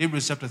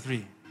 Hebrews chapter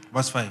 3,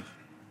 verse 5.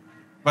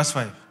 Verse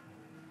 5.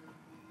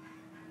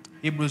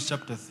 Hebrews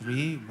chapter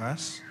 3,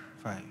 verse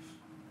 5. It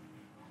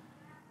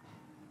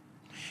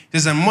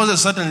says, and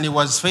Moses certainly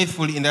was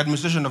faithful in the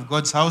administration of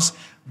God's house,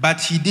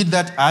 but he did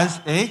that as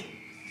a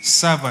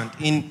servant.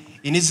 In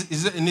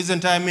his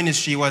entire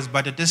ministry, he was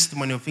but a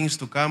testimony of things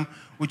to come,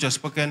 which are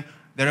spoken,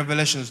 the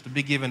revelations to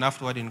be given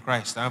afterward in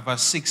Christ.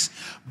 Verse 6.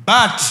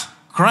 But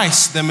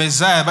Christ, the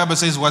Messiah, the Bible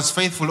says, was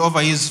faithful over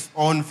his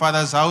own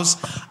father's house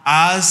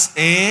as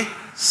a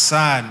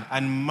son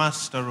and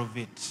master of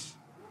it.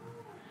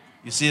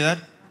 You see that?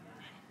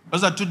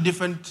 Those are two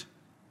different.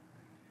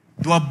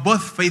 They were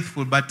both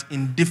faithful, but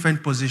in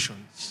different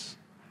positions.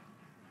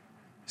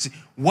 See,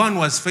 one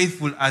was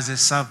faithful as a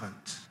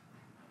servant.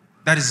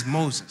 That is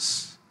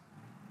Moses.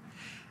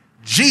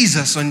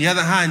 Jesus, on the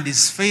other hand,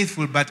 is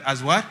faithful, but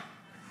as what?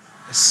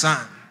 A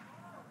son.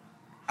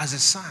 As a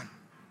son.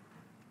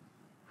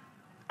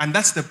 And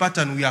that's the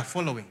pattern we are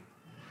following.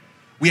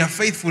 We are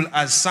faithful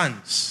as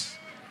sons.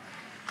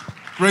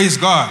 Praise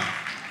God.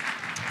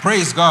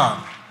 Praise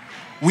God.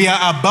 We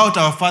are about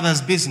our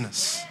Father's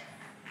business.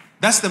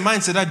 That's the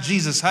mindset that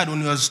Jesus had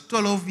when he was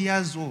 12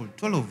 years old.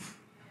 12.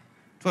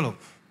 He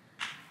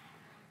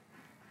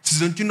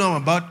said, don't you know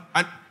I'm about?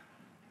 And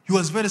he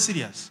was very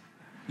serious.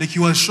 Like he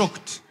was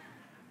shocked.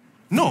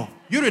 No,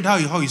 you read how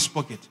he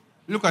spoke it.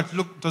 Look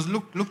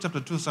chapter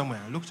 2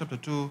 somewhere. Luke chapter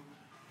 2.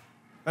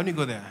 Let me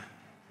go there.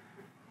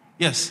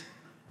 Yes.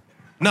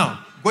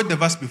 Now, go to the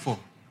verse before.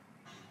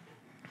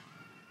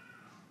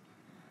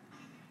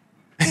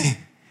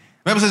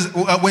 Bible says,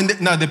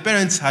 now the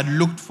parents had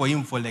looked for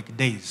him for like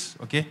days,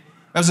 okay?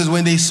 Bible says,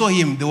 when they saw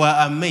him, they were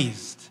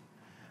amazed.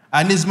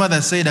 And his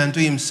mother said unto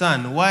him,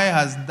 Son, why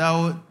hast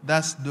thou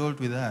thus dealt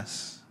with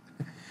us?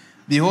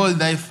 Behold,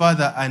 thy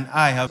father and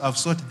I have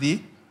sought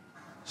thee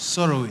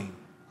sorrowing.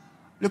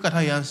 Look at how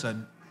he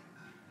answered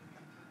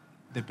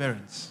the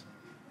parents.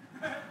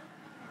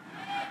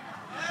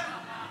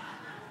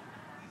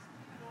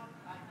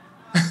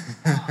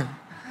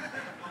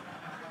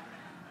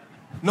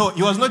 No,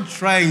 he was not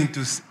trying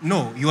to.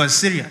 No, he was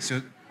serious.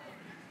 He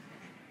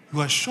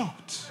was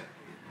shocked.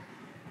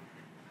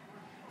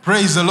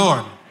 Praise the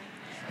Lord.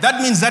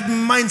 That means that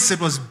mindset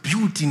was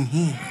built in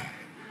him.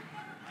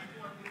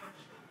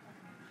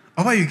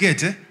 How you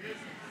get it?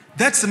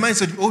 That's the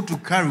mindset you ought to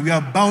carry. We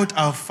are about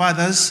our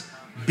Father's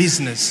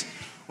business.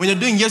 When you're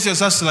doing Yes, Yes,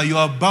 Hustler, you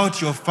are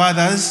about your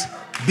Father's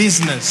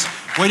business.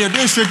 When you're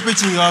doing street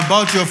preaching, you are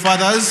about your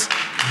Father's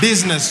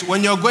business.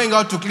 When you're going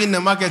out to clean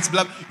the markets,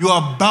 you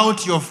are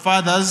about your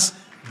Father's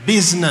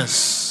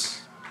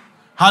business.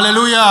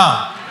 Hallelujah.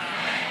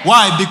 Amen.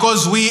 Why?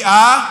 Because we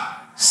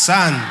are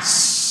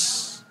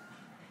sons.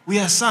 We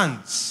are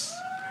sons.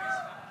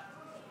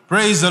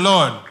 Praise the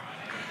Lord.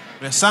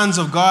 We are sons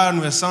of God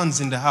and we are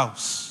sons in the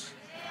house.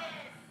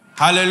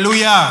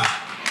 Hallelujah.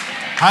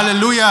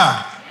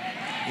 Hallelujah.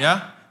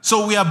 Yeah?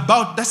 So we are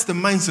about, that's the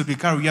mindset we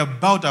carry. We are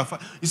about our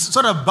Father. It's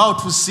not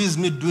about who sees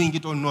me doing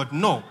it or not.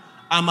 No.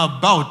 I'm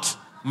about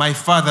my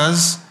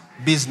Father's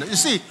business. You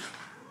see,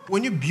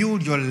 when you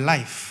build your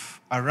life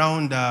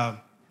around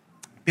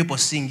people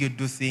seeing you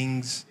do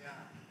things,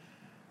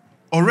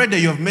 already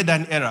you have made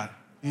an error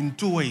in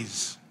two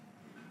ways.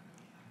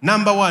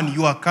 Number one,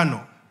 you are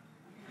carnal.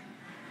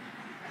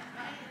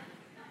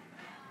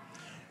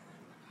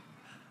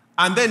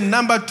 And then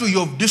number two, you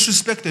have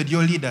disrespected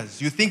your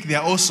leaders. You think they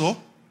are also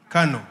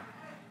carnal.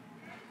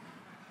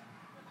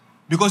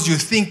 Because you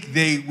think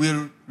they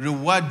will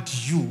reward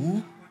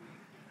you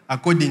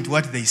according to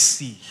what they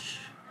see.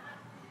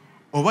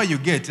 Or what you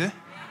get, eh?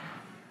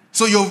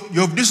 So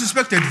you've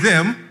disrespected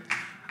them,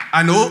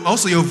 and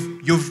also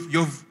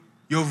you've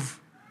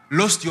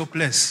lost your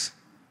place.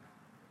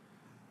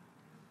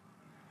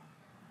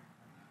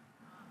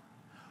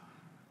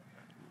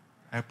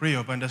 I pray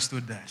you've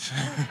understood that.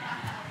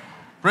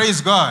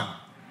 Praise God.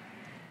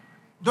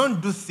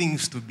 Don't do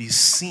things to be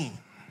seen.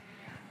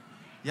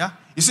 Yeah?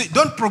 You see,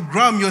 don't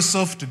program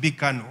yourself to be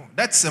carnal.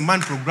 That's a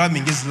man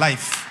programming his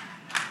life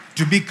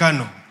to be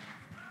carnal.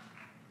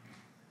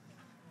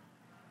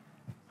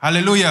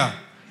 Hallelujah.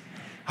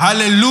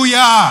 Hallelujah.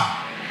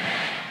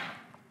 Amen.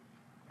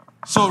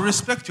 So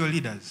respect your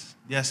leaders.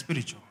 They are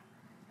spiritual.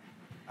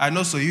 And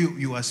also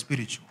you are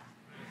spiritual.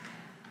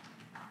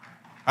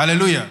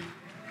 Hallelujah.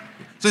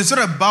 So it's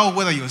not about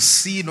whether you're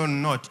seen or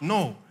not.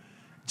 No.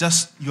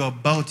 Just you're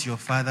about your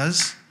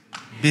Father's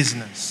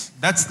business.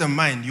 That's the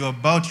mind. You're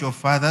about your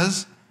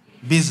Father's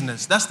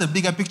business. That's the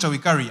bigger picture we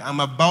carry. I'm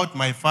about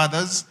my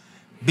Father's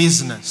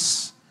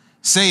business.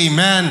 Say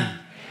amen. Amen.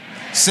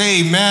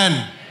 Say amen.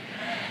 Amen.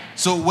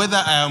 So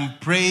whether I am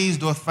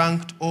praised or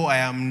thanked or I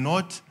am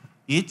not,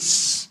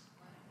 it's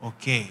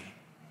okay.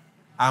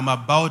 I'm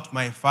about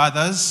my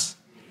Father's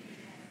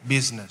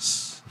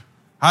business.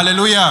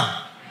 Hallelujah.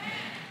 Amen.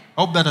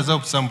 Hope that has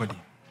helped somebody.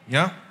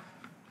 Yeah?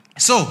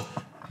 So,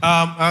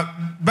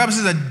 Bible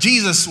says that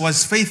Jesus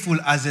was faithful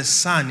as a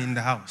son in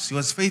the house. He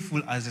was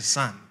faithful as a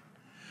son.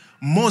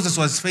 Moses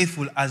was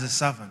faithful as a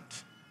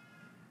servant.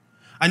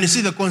 And you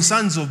see, the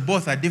concerns of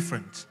both are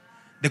different.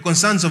 The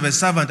concerns of a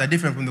servant are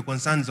different from the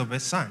concerns of a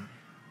son.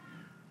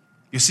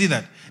 You see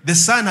that? The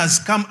son has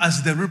come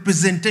as the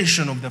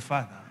representation of the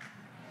father.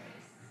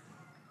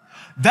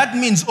 That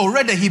means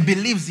already he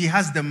believes he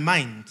has the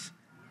mind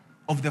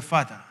of the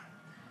father.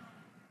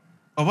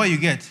 Or what you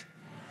get?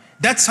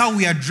 That's how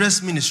we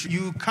address ministry.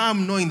 You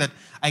come knowing that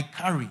I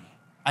carry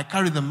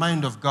the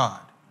mind of God.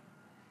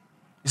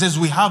 He says,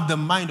 we have the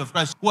mind of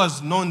Christ. Who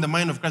has known the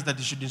mind of Christ that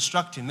he should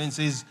instruct him? Then he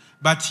says,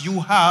 but you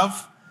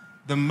have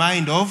the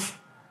mind of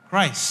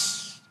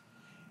Christ.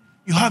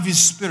 You have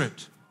his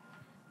spirit.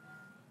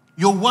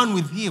 You're one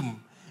with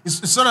him.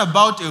 It's not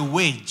about a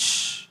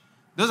wage.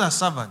 Those are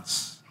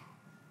servants.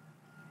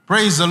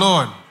 Praise the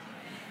Lord.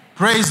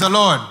 Praise the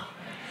Lord.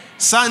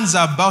 Sons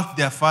are about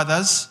their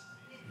father's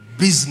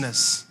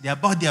business. They're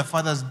about their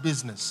father's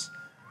business.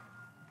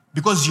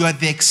 Because you are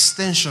the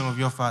extension of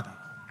your father.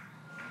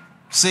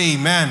 Say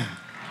amen.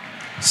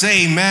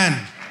 Say amen.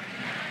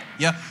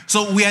 Yeah.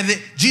 So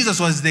Jesus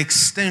was the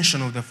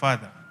extension of the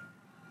Father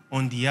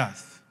on the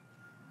earth.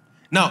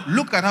 Now,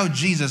 look at how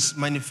Jesus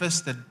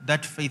manifested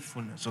that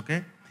faithfulness,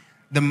 okay?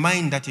 The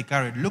mind that he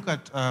carried. Look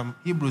at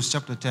Hebrews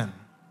chapter 10.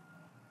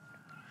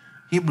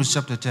 Hebrews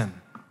chapter 10.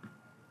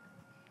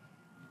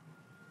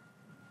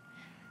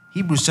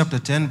 Hebrews chapter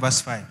 10,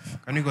 verse 5.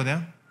 Can you go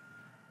there?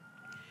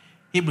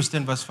 Hebrews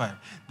 10, verse 5.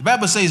 The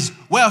Bible says,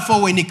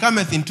 wherefore when he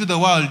cometh into the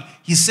world,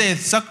 he saith,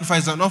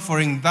 sacrifice and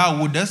offering thou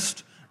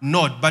wouldest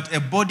not, but a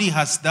body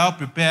hast thou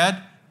prepared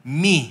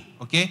me.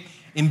 Okay?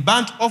 In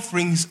burnt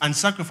offerings and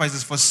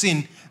sacrifices for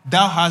sin,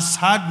 thou hast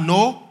had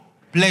no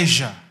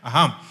pleasure.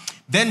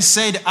 Then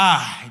said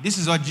I, this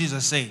is what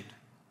Jesus said.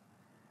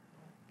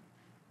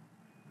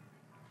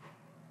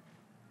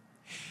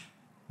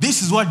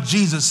 This is what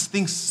Jesus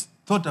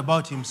thought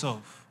about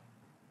himself.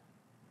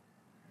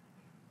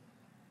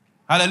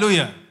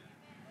 Hallelujah.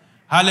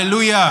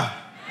 Hallelujah.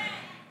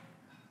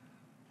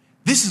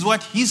 This is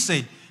what he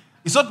said.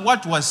 It's not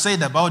what was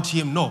said about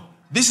him, no.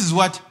 This is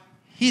what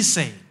he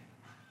said.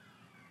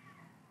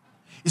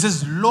 He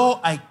says, lo,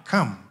 I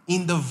come.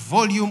 In the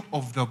volume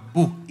of the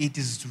book, it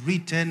is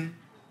written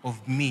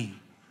of me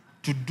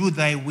to do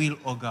thy will,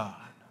 O God.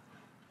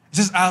 He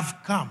says, I have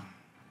come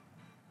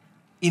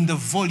in the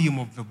volume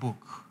of the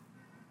book.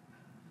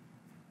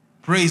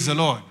 Praise the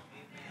Lord.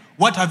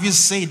 What have you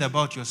said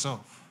about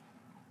yourself?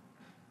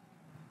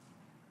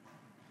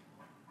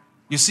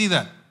 You see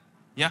that?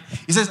 Yeah?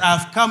 He says, I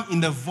have come in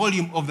the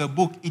volume of the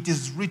book. It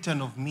is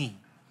written of me.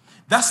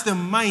 That's the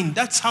mind.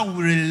 That's how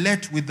we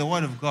relate with the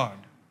Word of God.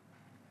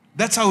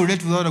 That's how we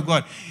relate with the Word of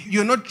God.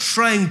 You're not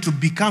trying to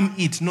become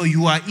it. No,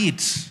 you are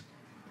it.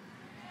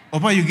 Or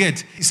what you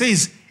get? He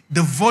says,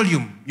 the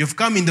volume. You've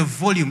come in the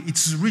volume.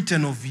 It's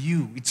written of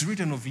you. It's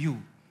written of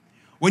you.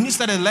 When you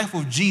study the life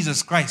of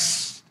Jesus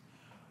Christ,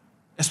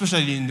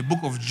 especially in the book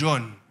of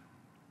John,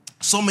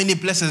 so many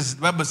places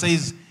the Bible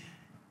says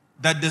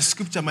that the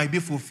scripture might be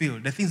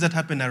fulfilled. The things that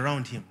happened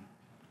around him.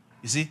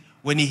 You see,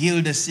 when he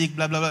healed the sick,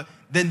 blah, blah, blah.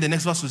 Then the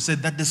next verse will say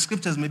that the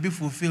scriptures may be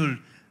fulfilled,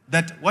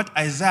 that what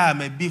Isaiah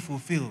may be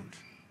fulfilled.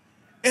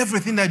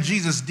 Everything that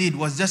Jesus did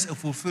was just a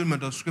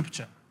fulfillment of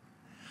scripture.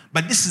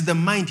 But this is the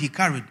mind he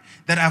carried,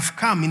 that I've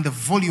come in the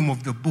volume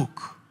of the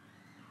book.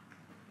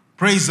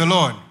 Praise the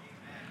Lord.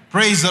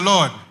 Praise the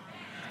Lord.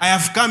 I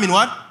have come in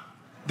what?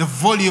 The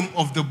volume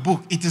of the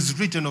book. It is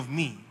written of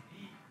me.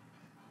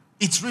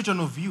 It's written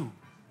of you.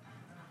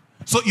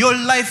 So your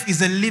life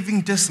is a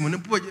living testimony.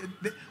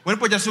 When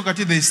people just look at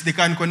it, they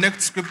can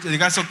connect scripture. They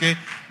can say, okay,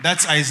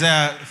 that's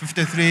Isaiah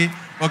 53.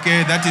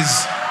 Okay, that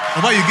is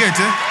what you get.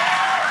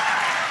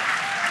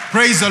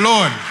 Praise the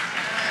Lord.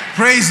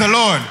 Praise the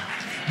Lord.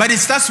 But it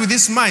starts with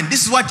this mind.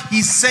 This is what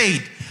he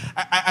said.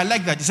 I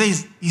like that. He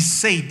says, he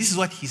said. This is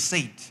what he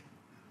said.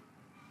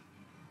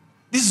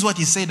 This is what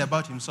he said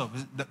about himself.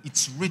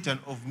 It's written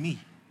of me.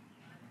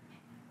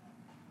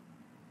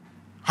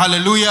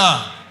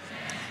 Hallelujah.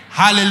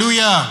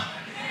 Hallelujah.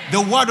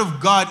 The word of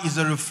God is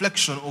a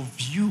reflection of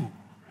you.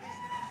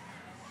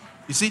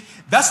 You see,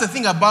 that's the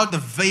thing about the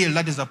veil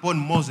that is upon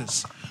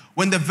Moses.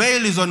 When the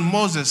veil is on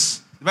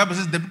Moses, the Bible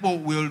says the people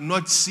will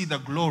not see the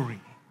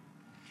glory.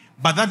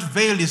 But that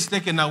veil is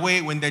taken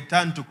away when they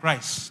turn to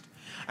Christ.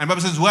 And the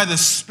Bible says, where the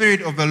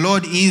Spirit of the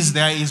Lord is,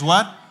 there is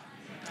what?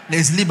 There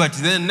is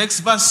liberty. Then the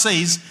next verse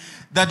says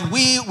that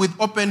we with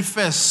open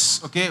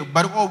face, okay,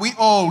 but we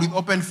all with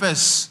open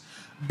face,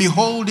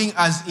 beholding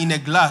as in a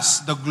glass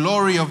the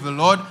glory of the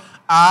Lord,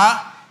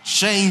 are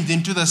changed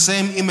into the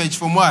same image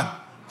from what?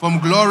 From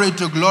glory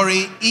to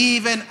glory,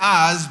 even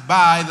as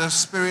by the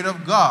Spirit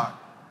of God.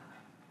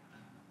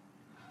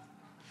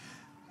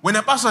 When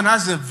a person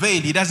has a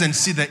veil, he doesn't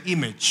see the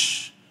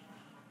image.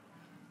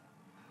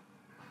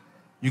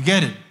 You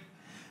get it?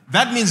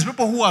 That means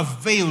people who are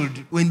veiled,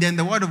 when they're in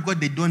the Word of God,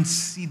 they don't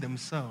see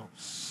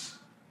themselves.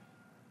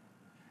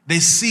 They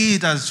see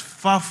it as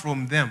far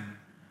from them.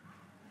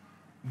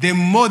 The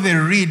more they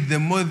read, the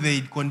more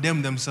they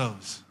condemn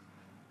themselves.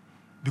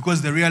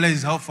 because they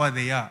realize how far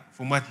they are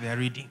from what they are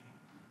reading.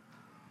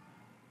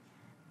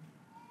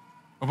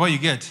 What you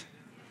get?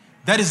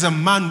 That is a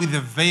man with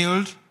a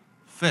veiled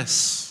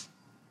face.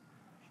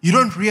 You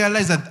don't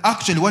realize that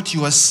actually what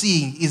you are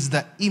seeing is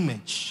the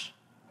image,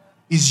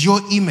 is your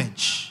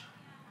image.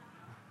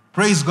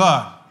 Praise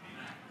God.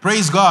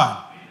 Praise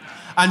God.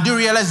 And do you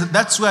realize that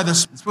that's where the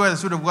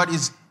Spirit of God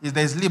is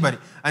there is liberty.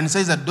 And it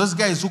says that those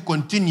guys who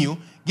continue,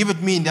 give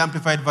it me in the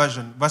Amplified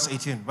Version, verse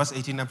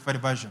 18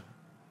 Amplified Version.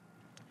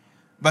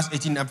 Verse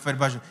 18 Amplified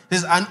Version. It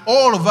says, and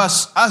all of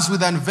us, as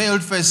with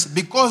unveiled face,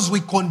 because we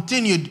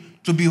continued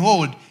to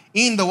behold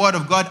in the Word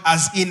of God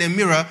as in a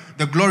mirror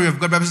the glory of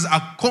God,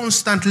 are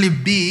constantly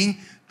being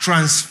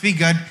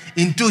transfigured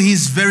into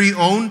His very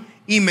own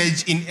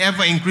image in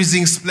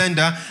ever-increasing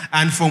splendor,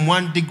 and from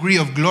one degree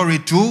of glory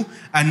to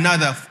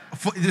another.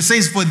 It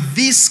says, for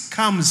this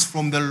comes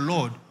from the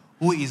Lord,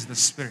 who is the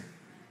Spirit.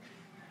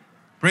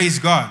 Praise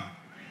God.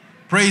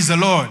 Praise the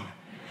Lord.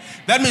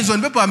 That means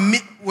when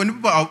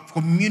people are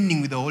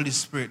communing with the Holy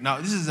Spirit, now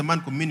this is a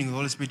man communing with the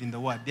Holy Spirit in the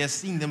Word, they are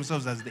seeing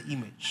themselves as the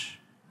image.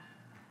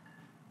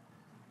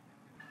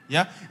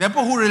 Yeah? There are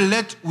people who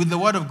relate with the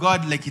Word of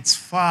God like it's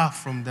far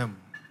from them.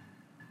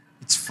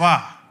 It's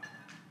far.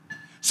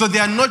 So they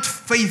are not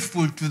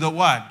faithful to the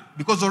Word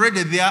because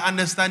already their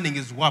understanding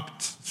is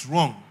warped. It's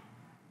wrong.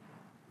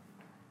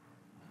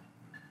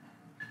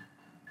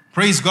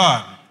 Praise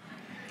God.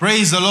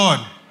 Praise the Lord.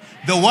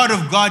 The Word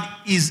of God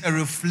is a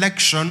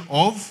reflection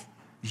of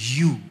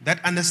you.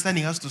 That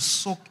understanding has to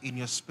soak in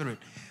your spirit.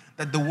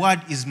 That the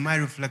Word is my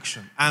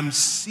reflection. I'm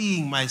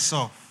seeing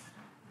myself.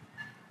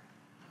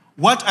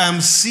 What I am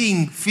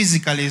seeing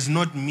physically is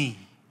not me.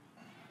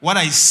 What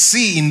I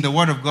see in the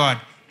Word of God,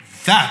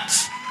 that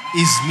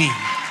is me.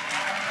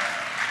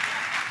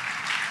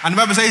 And the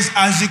Bible says,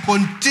 as you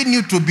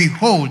continue to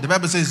behold, the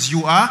Bible says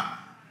you are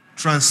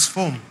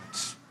transformed.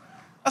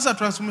 That's how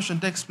transformation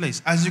takes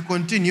place. As you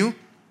continue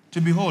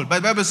to behold. But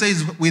the Bible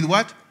says with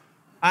what?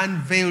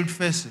 Unveiled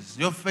faces.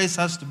 Your face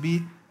has to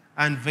be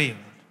unveiled.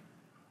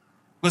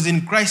 Because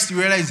in Christ you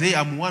realize, hey,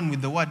 I'm one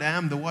with the Word. I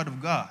am the Word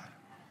of God.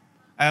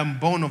 I am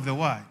born of the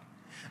Word.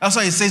 That's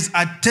why he says,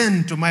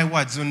 attend to my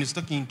words when he's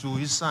talking to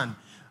his son.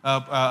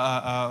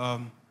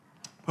 Proverbs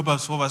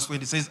 4 verse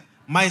 20 says,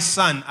 my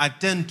son,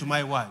 attend to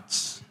my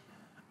words.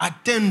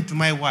 Attend to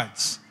my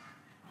words.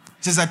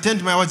 It says, attend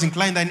to my words,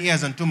 incline thine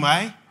ears unto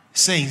my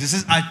sayings. It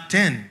says,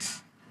 attend.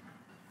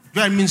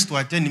 What it means to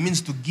attend, it means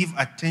to give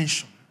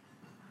attention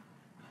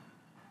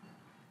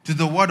to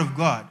the Word of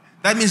God.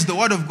 That means the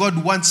Word of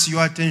God wants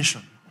your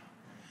attention.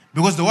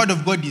 Because the Word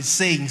of God is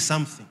saying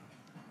something.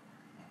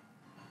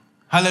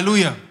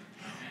 Hallelujah.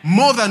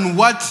 More than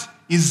what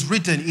is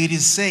written, it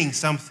is saying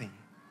something.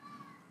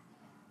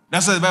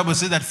 That's why the Bible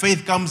says that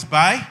faith comes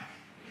by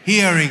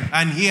hearing,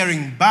 and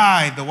hearing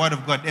by the Word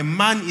of God. A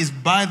man is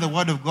by the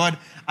Word of God,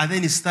 and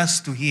then he starts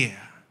to hear.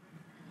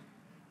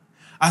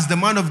 As the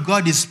man of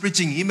God is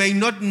preaching, he may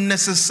not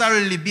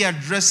necessarily be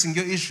addressing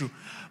your issue,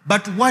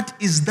 but what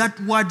is that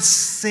word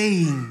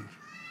saying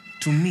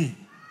to me?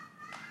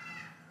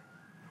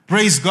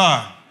 Praise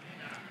God.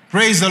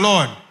 Praise the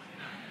Lord.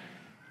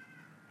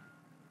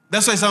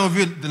 That's why some of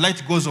you, the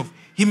light goes off.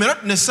 He may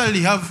not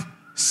necessarily have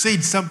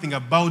said something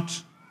about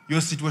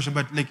your situation,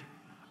 but like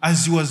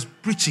as he was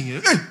preaching,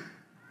 hey!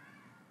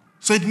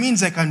 So it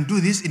means I can do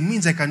this. It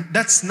means I can.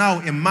 That's now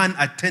a man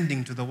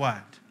attending to the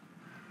Word.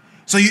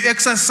 So you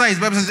exercise,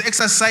 the Bible says,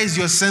 exercise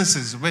your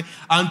senses, okay,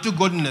 unto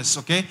godliness,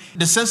 okay?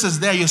 The senses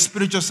there, your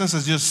spiritual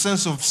senses, your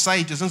sense of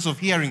sight, your sense of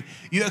hearing.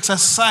 You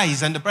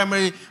exercise, and the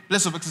primary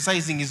place of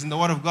exercising is in the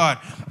Word of God.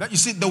 That you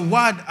see, the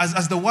Word,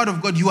 as the Word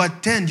of God, you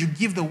attend, you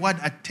give the Word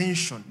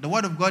attention. The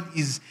Word of God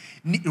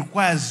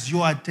requires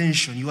your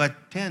attention. You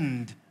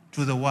attend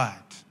to the Word.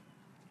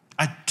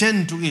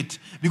 Attend to it.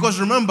 Because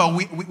remember,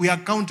 we are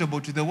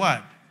accountable to the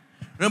Word.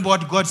 Remember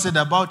what God said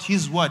about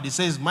His Word. He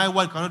says, my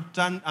Word cannot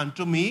turn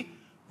unto me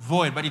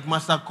void, but it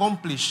must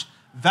accomplish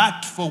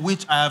that for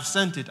which I have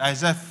sent it.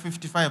 Isaiah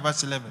 55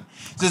 verse 11.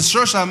 It says,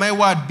 so shall my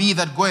word be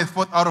that goeth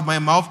forth out of my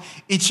mouth.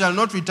 It shall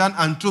not return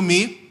unto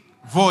me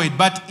void,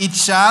 but it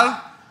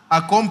shall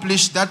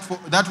accomplish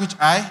that which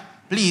I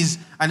please,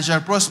 and it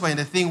shall prosper in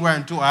the thing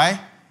whereunto I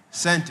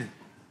sent it.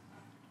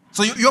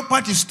 So your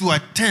part is to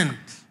attend.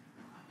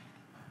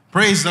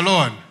 Praise the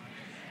Lord.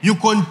 You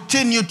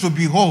continue to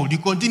behold. You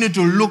continue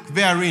to look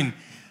therein.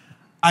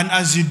 And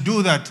as you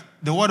do that,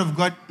 the Word of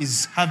God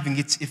is having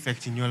its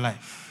effect in your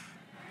life.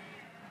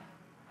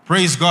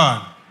 Praise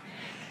God.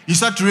 You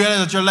start to realize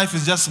that your life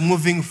is just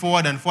moving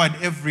forward and forward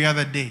every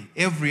other day.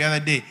 Every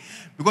other day.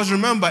 Because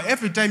remember,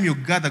 every time you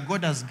gather,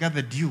 God has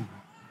gathered you.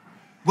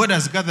 God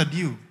has gathered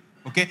you.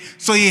 Okay?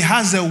 So He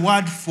has a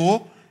word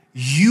for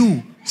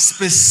you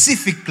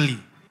specifically.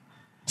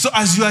 So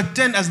as you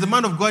attend, as the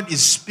man of God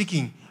is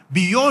speaking,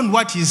 beyond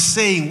what he's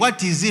saying,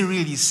 what is he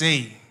really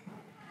saying?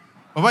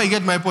 Papa, you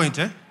get my point,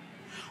 eh?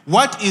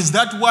 What is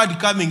that word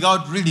coming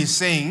out really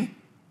saying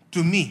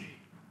to me?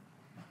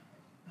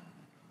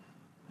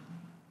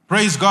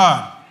 Praise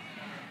God.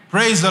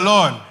 Praise the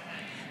Lord.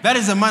 That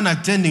is a man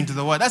attending to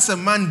the Word. That's a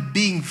man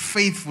being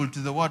faithful to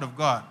the Word of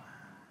God.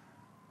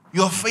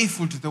 You're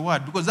faithful to the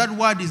word because that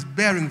word is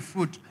bearing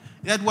fruit.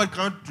 That word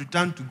cannot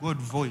return to God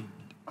void.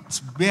 It's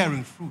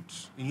bearing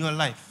fruit in your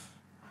life.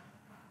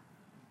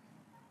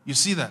 You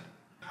see that?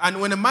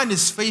 And when a man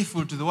is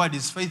faithful to the word,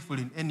 he's faithful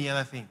in any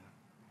other thing.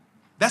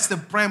 That's the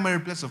primary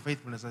place of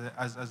faithfulness,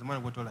 as the man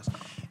of God told us.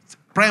 It's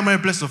primary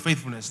place of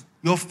faithfulness.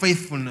 Your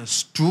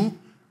faithfulness to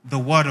the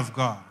word of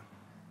God.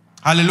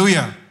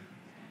 Hallelujah.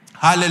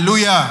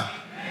 Hallelujah.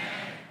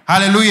 Amen.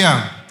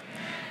 Hallelujah.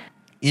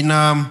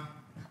 Amen.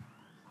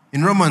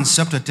 In Romans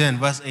chapter 10,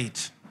 verse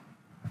 8.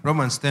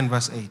 Romans 10,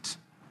 verse 8.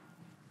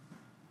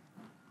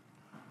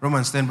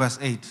 Romans 10, verse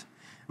 8. The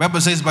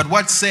Bible says, but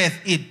what saith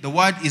it? The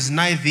word is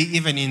nigh thee,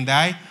 even in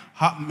thy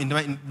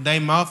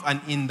mouth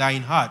and in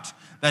thine heart.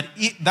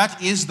 That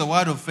is the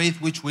word of faith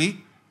which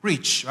we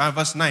preach.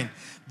 Verse 9.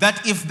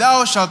 That if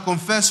thou shalt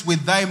confess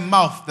with thy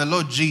mouth the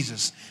Lord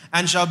Jesus,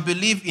 and shalt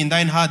believe in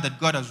thine heart that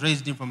God has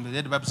raised him from the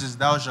dead, the Bible says,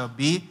 thou shalt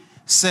be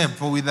saved.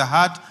 For with the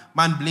heart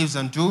man believes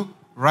unto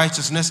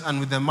righteousness, and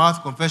with the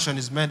mouth confession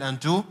is made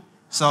unto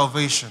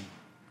salvation.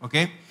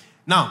 Okay?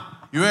 Now,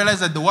 you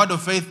realize that the word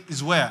of faith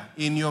is where?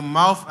 In your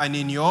mouth and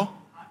in your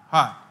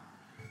heart.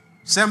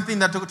 Same thing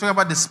that talking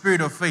about the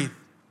spirit of faith.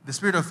 The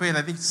spirit of faith,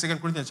 I think 2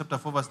 Corinthians chapter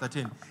 4, verse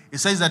 13. It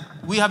says that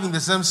we having the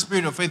same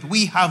spirit of faith,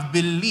 we have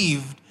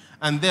believed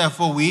and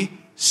therefore we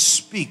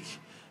speak.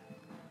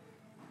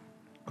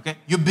 Okay?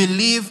 You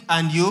believe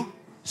and you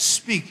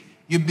speak.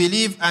 You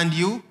believe and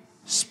you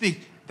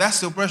speak. That's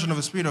the operation of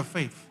the spirit of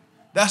faith.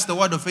 That's the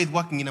word of faith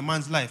working in a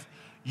man's life.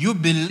 You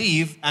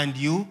believe and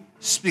you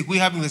speak. We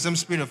having the same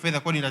spirit of faith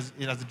according as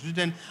it has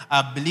written,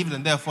 I have believed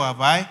and therefore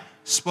have I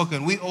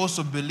spoken. We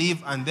also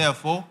believe and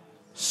therefore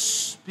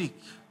speak.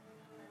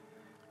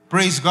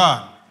 Praise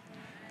God.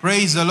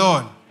 Praise the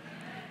Lord.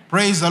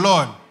 Praise the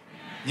Lord.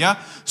 Yeah?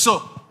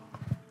 So,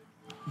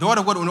 the word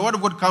of God, when the word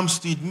of God comes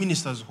to you, it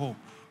ministers hope.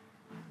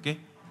 Okay?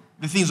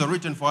 The things are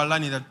written for our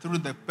learning, that through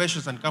the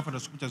patience and comfort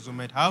of scriptures we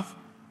might have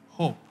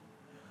hope.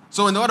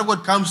 So when the word of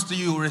God comes to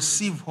you,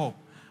 receive hope.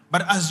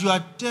 But as you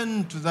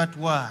attend to that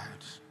word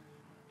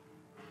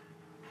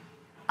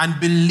and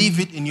believe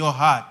it in your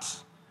heart,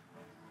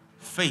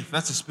 faith,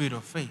 that's the spirit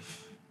of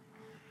faith.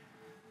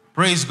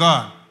 Praise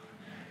God.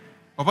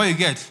 Papa, you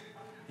get?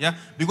 Yeah?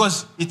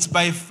 Because it's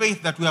by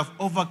faith that we have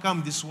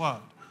overcome this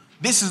world.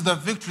 This is the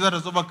victory that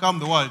has overcome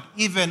the world,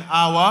 even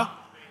our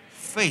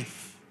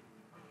faith.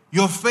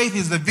 Your faith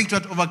is the victory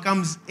that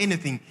overcomes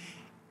anything.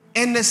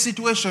 Any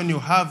situation you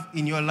have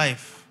in your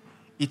life,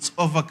 it's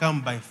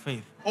overcome by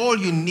faith. All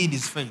you need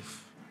is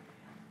faith.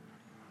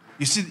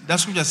 You see, that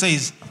scripture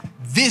says,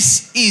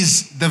 this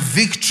is the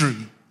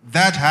victory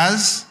that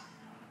has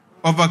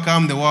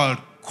overcome the world,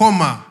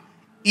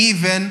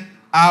 even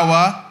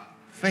our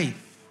faith.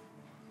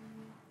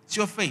 It's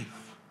your faith.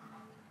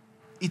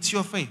 It's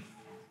your faith.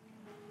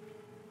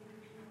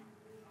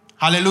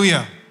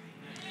 Hallelujah.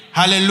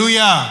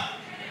 Hallelujah.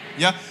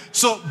 Yeah.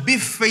 So be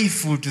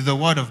faithful to the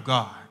word of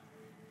God.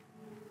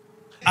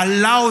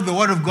 Allow the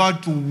word of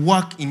God to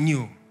work in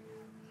you.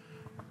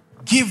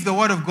 Give the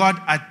word of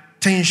God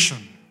attention.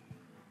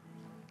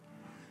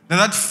 Now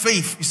that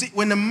faith, you see,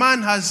 when a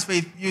man has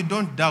faith, you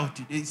don't doubt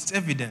it. It's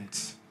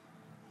evident.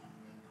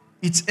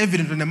 It's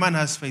evident when a man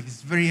has faith.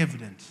 It's very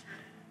evident.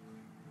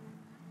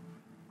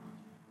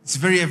 It's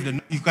very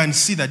evident. You can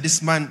see that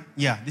this man,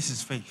 this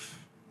is faith.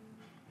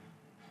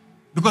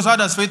 Because how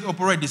does faith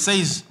operate? It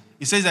says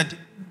that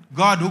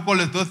God who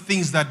calleth those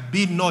things that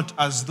be not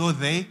as though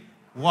they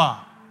were.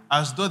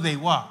 As though they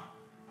were.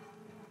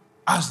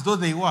 As though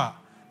they were.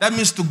 That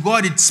means to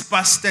God it's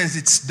past tense,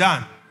 it's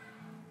done.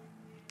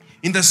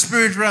 In the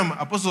spirit realm,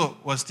 Apostle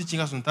was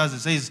teaching us on Thursday,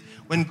 says,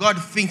 when God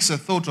thinks a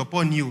thought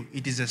upon you,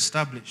 it is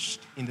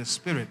established in the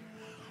spirit.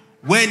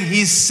 When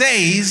he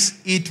says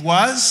it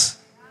was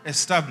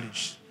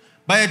established.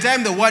 By the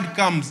time the word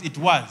comes, it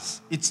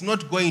was. It's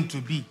not going to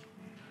be.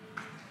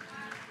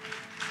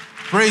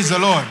 Praise the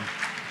Lord.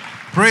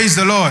 Praise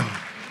the Lord.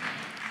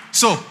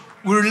 So,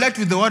 we relate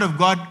with the word of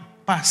God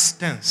past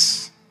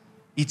tense.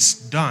 It's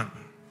done.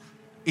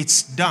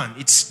 It's done.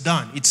 It's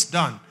done. It's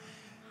done.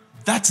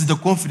 That's the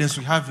confidence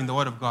we have in the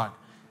word of God.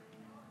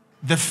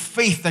 The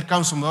faith that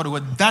comes from the word of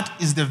God, that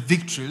is the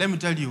victory. Let me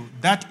tell you,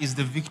 that is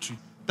the victory.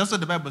 That's what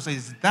the Bible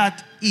says.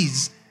 That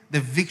is the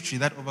victory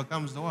that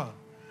overcomes the world.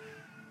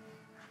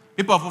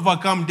 People have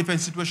overcome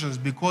different situations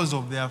because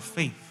of their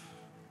faith.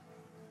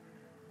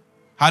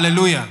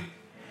 Hallelujah.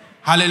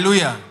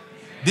 Hallelujah.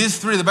 These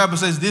three, the Bible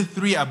says, these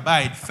three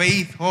abide.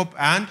 Faith, hope,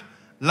 and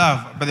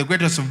love. But the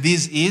greatest of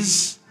these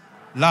is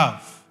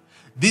love.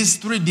 These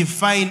three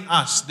define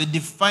us. They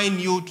define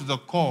you to the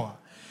core.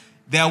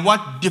 They are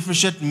what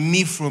differentiate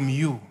me from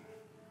you.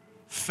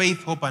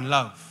 Faith, hope, and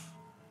love.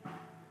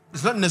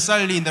 It's not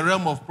necessarily in the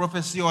realm of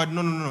prophecy or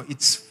no.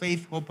 It's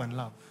faith, hope, and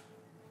love.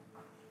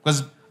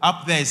 Because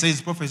up there it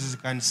says prophecies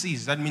can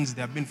cease. That means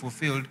they have been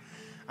fulfilled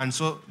and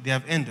so they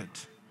have ended.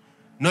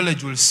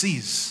 Knowledge will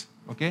cease.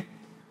 Okay?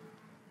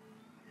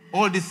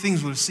 All these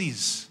things will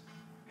cease.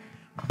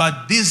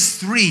 But these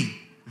three,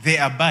 they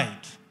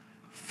abide.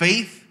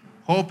 Faith,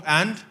 hope,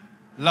 and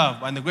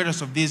love. And the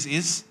greatest of these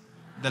is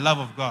the love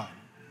of God.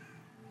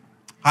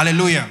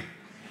 Hallelujah.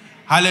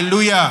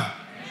 Hallelujah.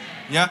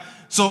 Yeah.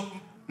 So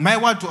my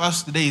word to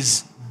us today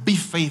is be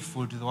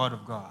faithful to the word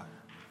of God.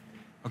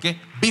 Okay?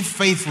 Be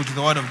faithful to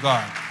the word of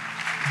God.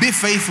 Be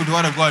faithful to the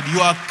word of God. You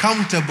are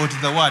accountable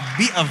to the word.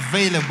 Be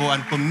available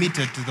and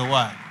committed to the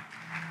word.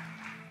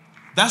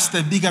 That's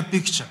the bigger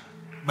picture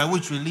by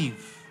which we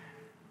live.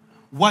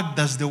 What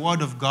does the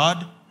word of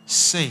God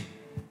say?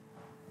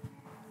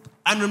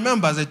 And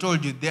remember, as I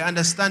told you, the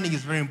understanding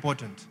is very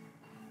important.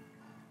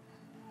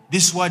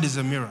 This word is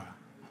a mirror.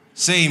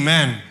 Say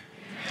amen.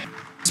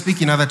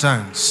 Speak in other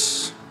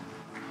tongues.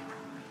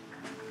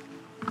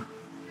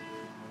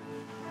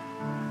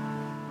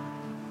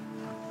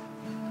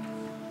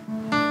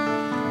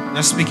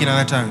 Let's speak in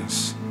other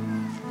tongues.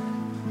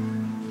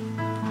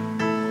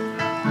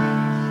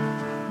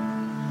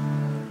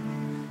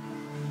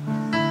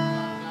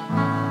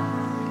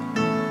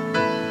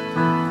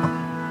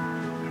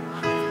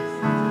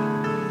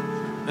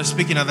 Let's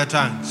speak in other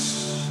tongues.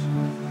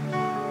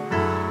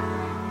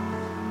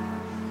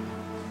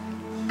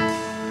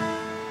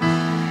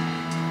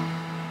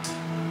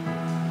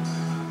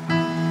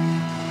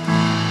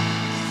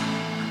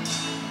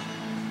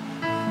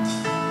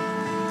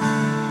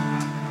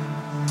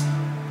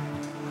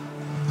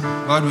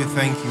 God, we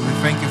thank you. We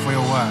thank you for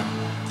your word.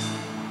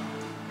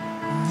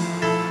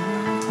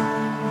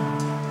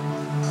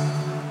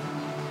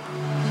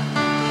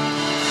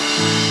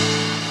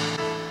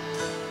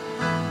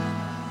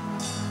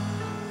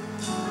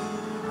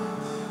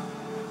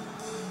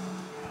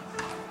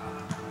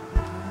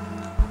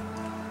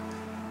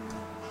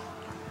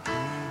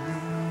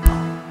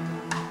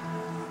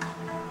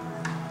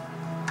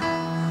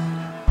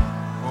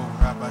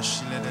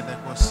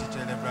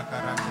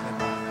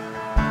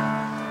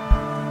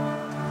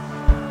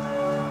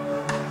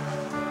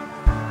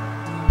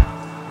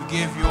 We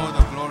give you all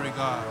the glory,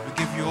 God. We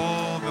give you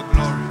all the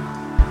glory.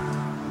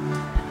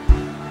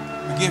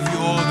 We give you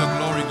all the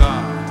glory,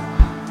 God.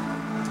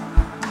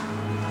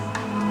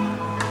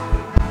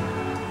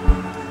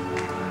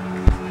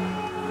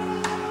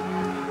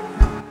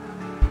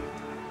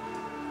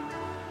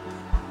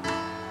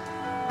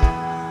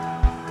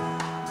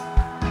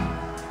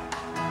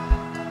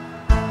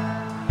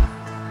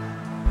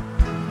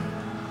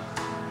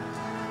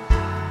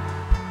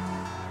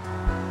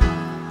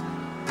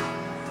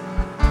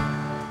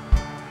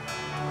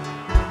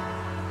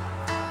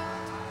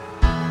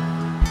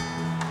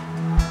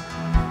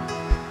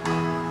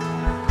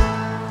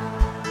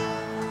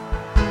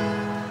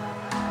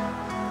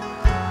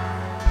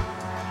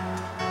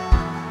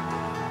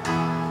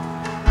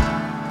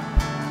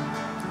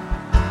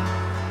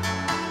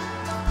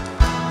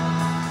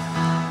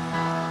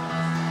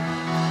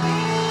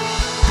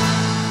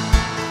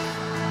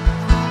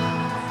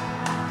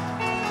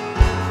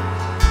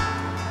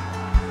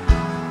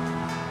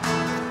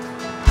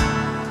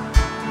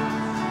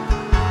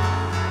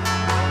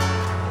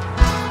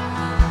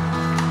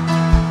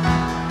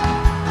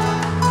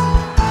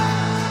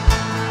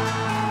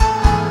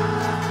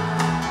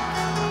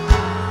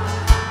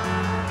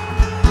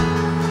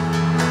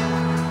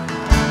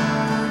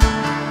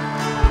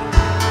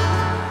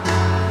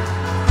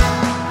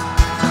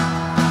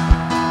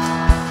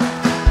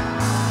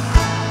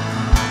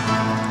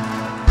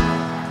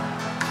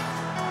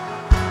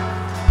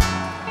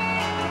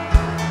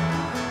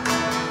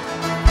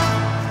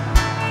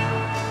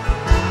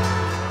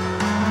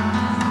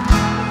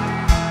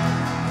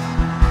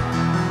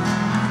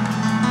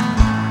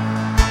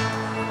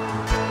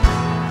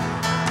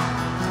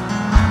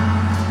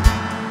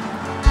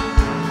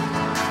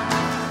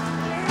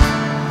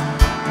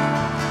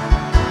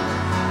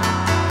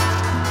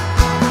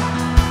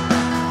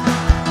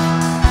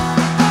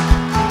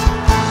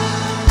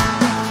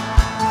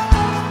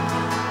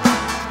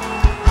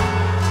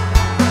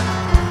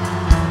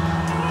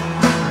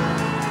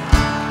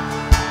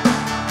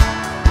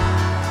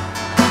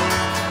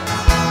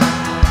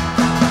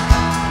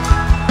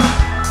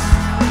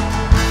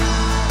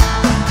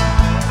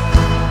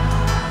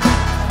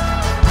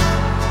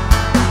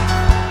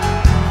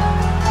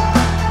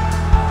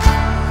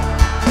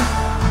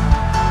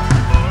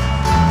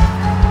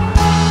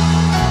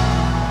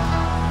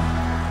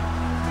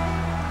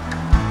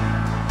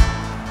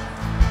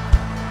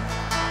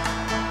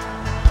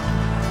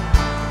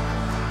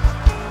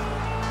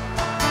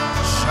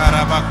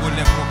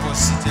 Bakule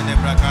prokosi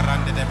telebra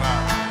karande deba.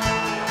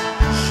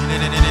 Shile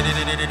de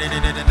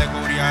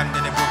goriande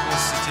de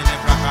prokosi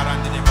telebra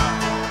karande deba.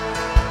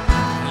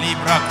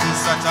 Libra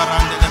kusa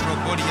tarande de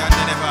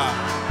brokoriande deba.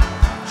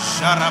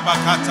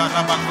 Sharabakata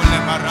rabakule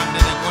marande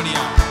de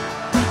goria.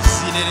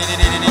 Sile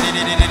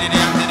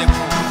de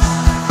prokos.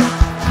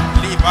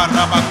 Libra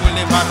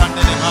rabakule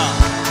marande deba.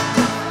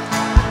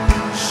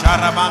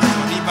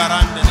 Sharabanto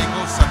libarande de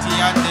gosa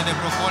tiande de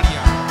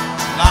brokolia.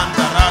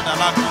 Landa rada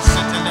la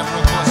cosette le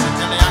brocose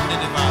le ande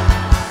de ba.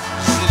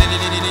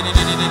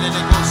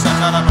 Le cosa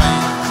tarabai.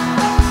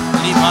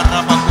 Li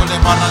barra bacole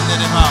barande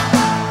de ba.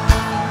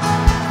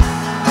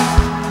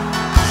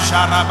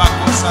 Sharaba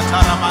cosa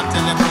taramante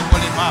le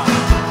brocole ba.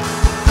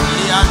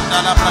 Li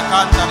anda la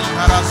placanda li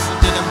carasu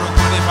de le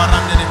brocole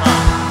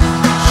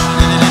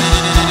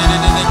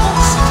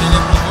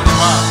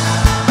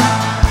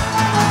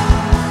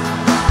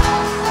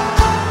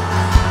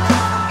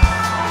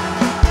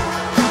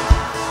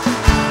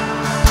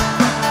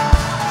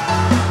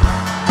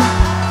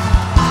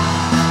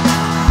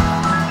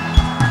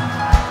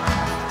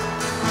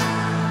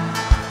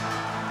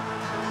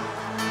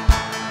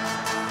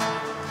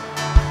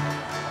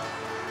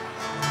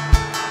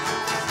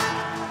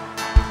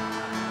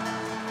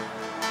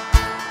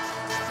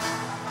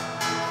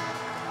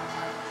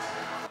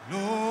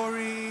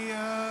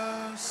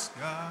Glorious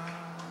God,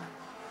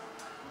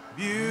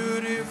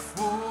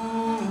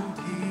 beautiful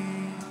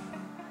King,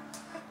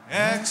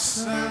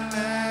 excellent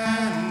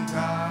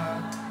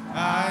God,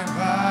 I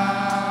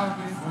bow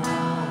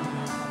before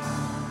you.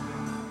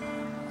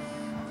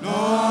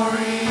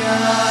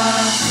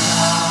 Glorious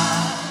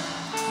God,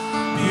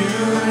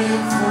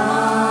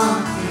 beautiful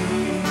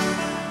King,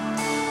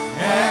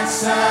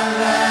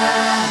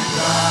 excellent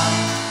God,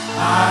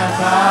 I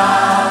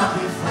bow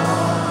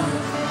before you.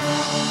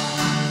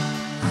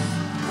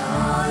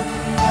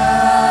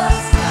 Glorious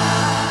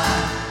God,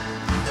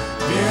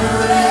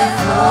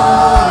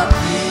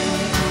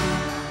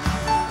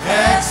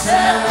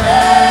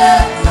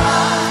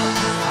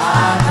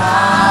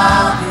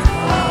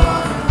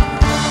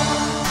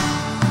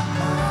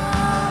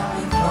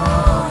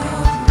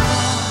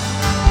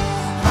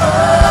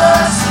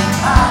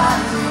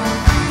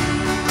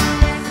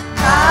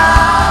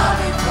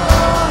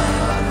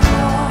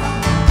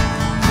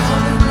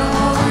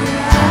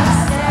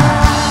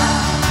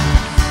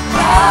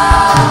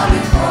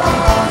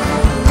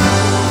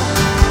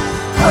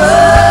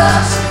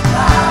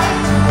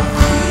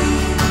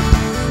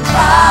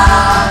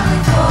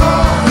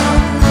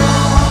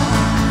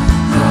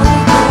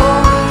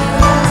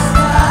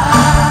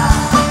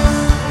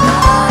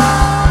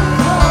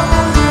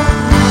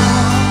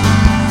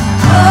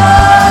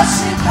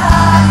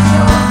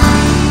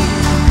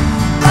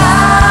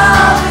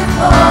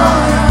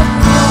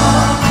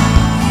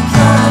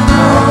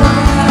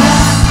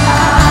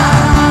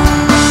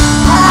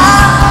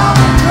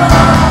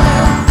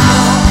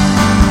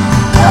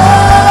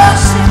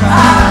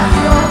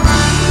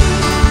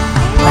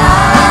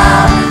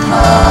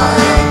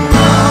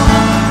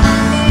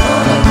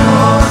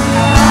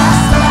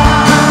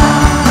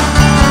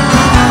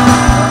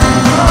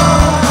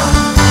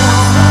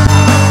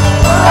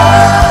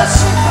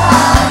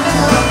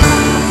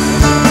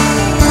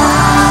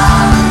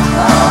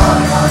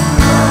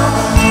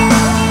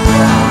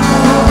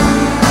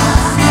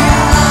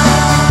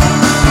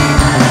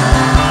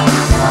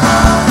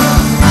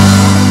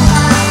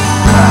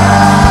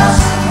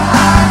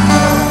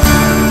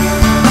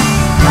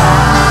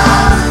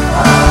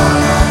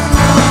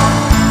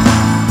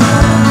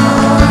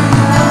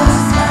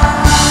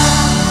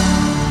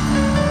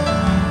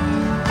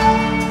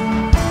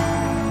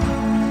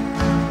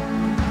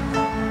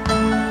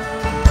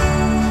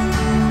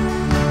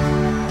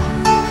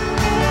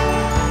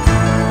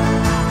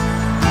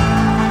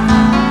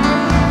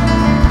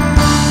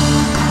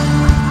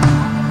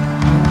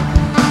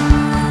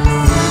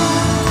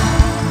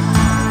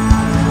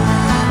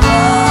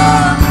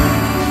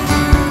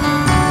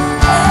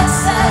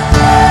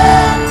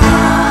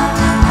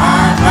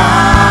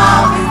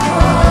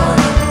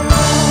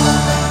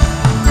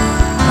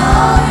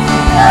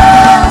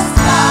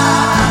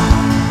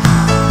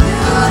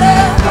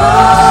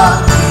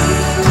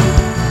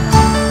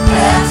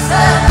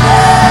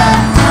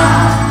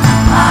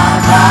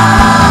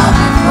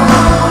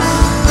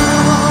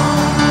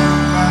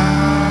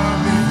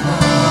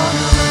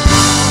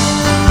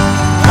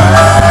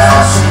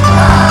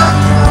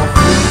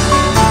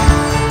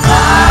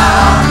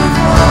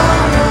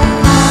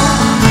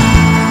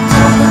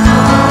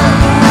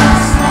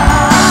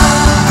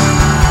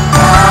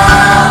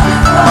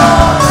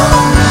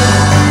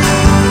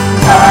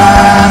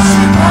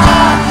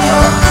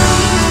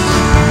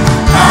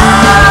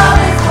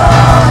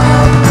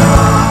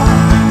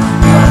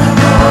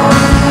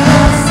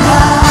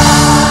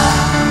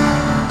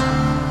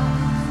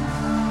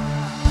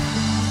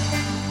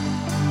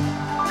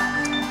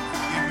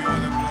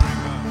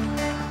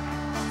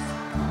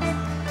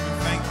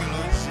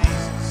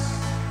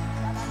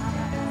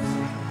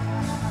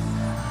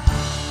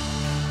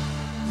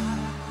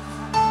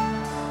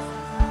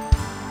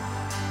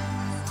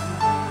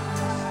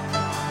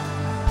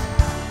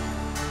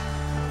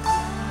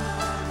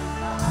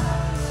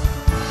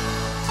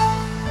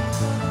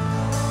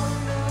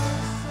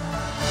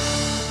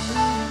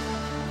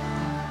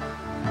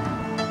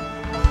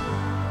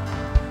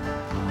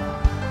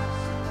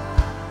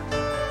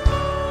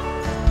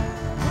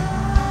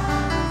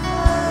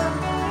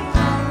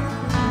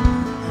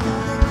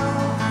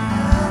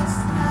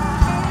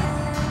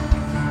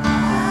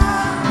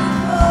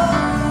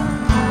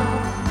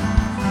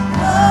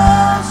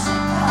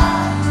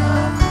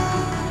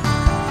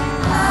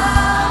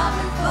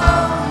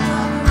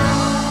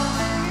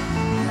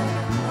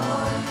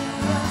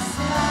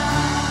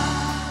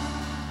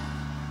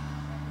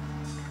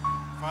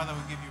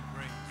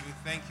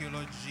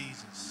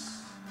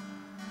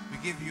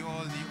 give you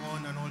all the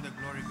honor and all the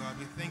glory, God.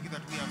 We thank you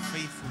that we are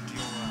faithful to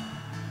your word.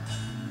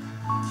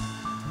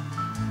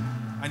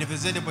 And if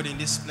there's anybody in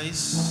this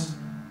place,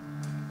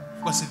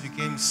 of course, if you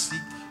came sick,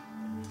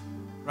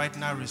 right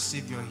now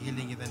receive your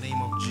healing in the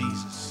name of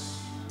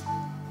Jesus.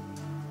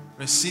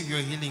 Receive your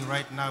healing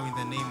right now in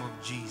the name of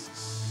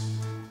Jesus.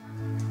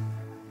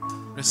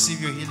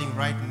 Receive your healing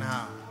right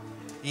now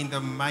in the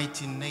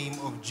mighty name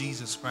of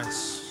Jesus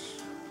Christ.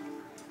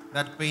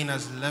 That pain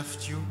has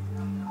left you.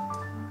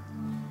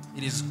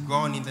 It is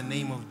gone in the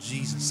name of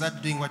Jesus.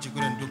 Start doing what you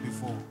couldn't do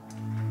before.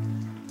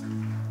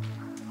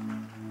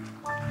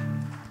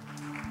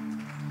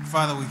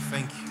 Father, we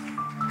thank you.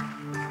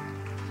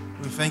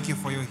 We thank you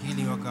for your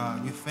healing, oh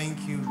God. We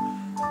thank you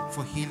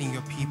for healing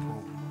your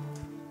people.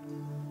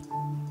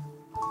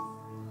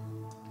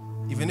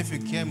 Even if you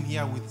came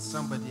here with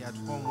somebody at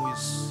home who is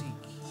sick,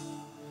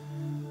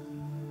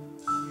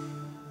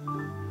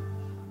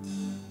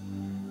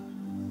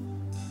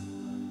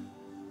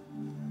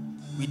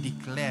 we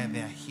declare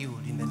they are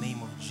healed in the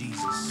name of Jesus.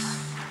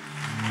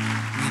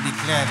 We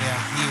declare they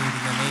are healed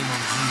in the name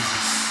of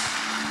Jesus.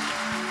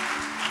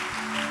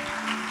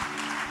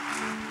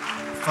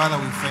 Father,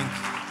 we thank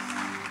you.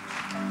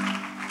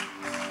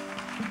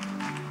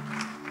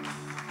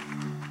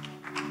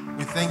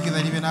 We thank you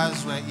that even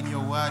as we're in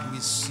your word, we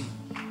see.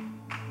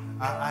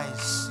 Our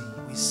eyes see.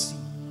 We see.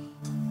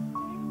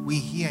 We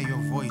hear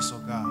your voice, oh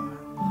God.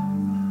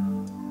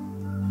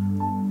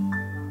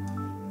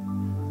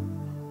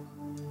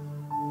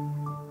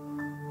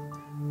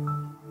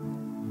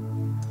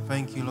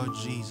 Thank you, Lord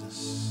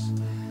Jesus.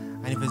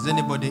 And if there's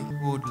anybody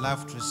who would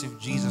love to receive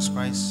Jesus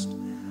Christ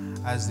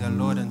as their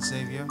Lord and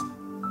Savior,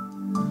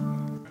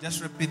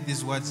 just repeat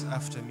these words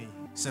after me.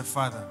 Say,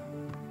 Father,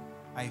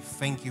 I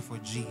thank you for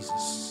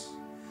Jesus.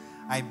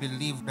 I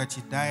believe that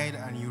you died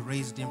and you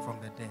raised him from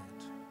the dead.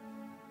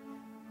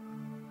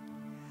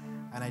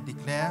 And I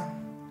declare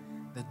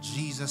that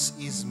Jesus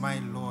is my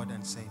Lord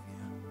and Savior.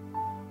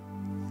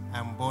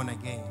 I'm born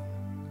again.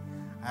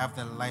 I have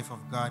the life of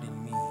God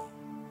in me.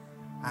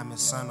 I'm a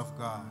son of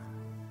God.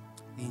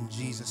 In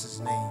Jesus'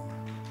 name.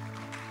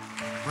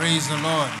 Praise the Lord.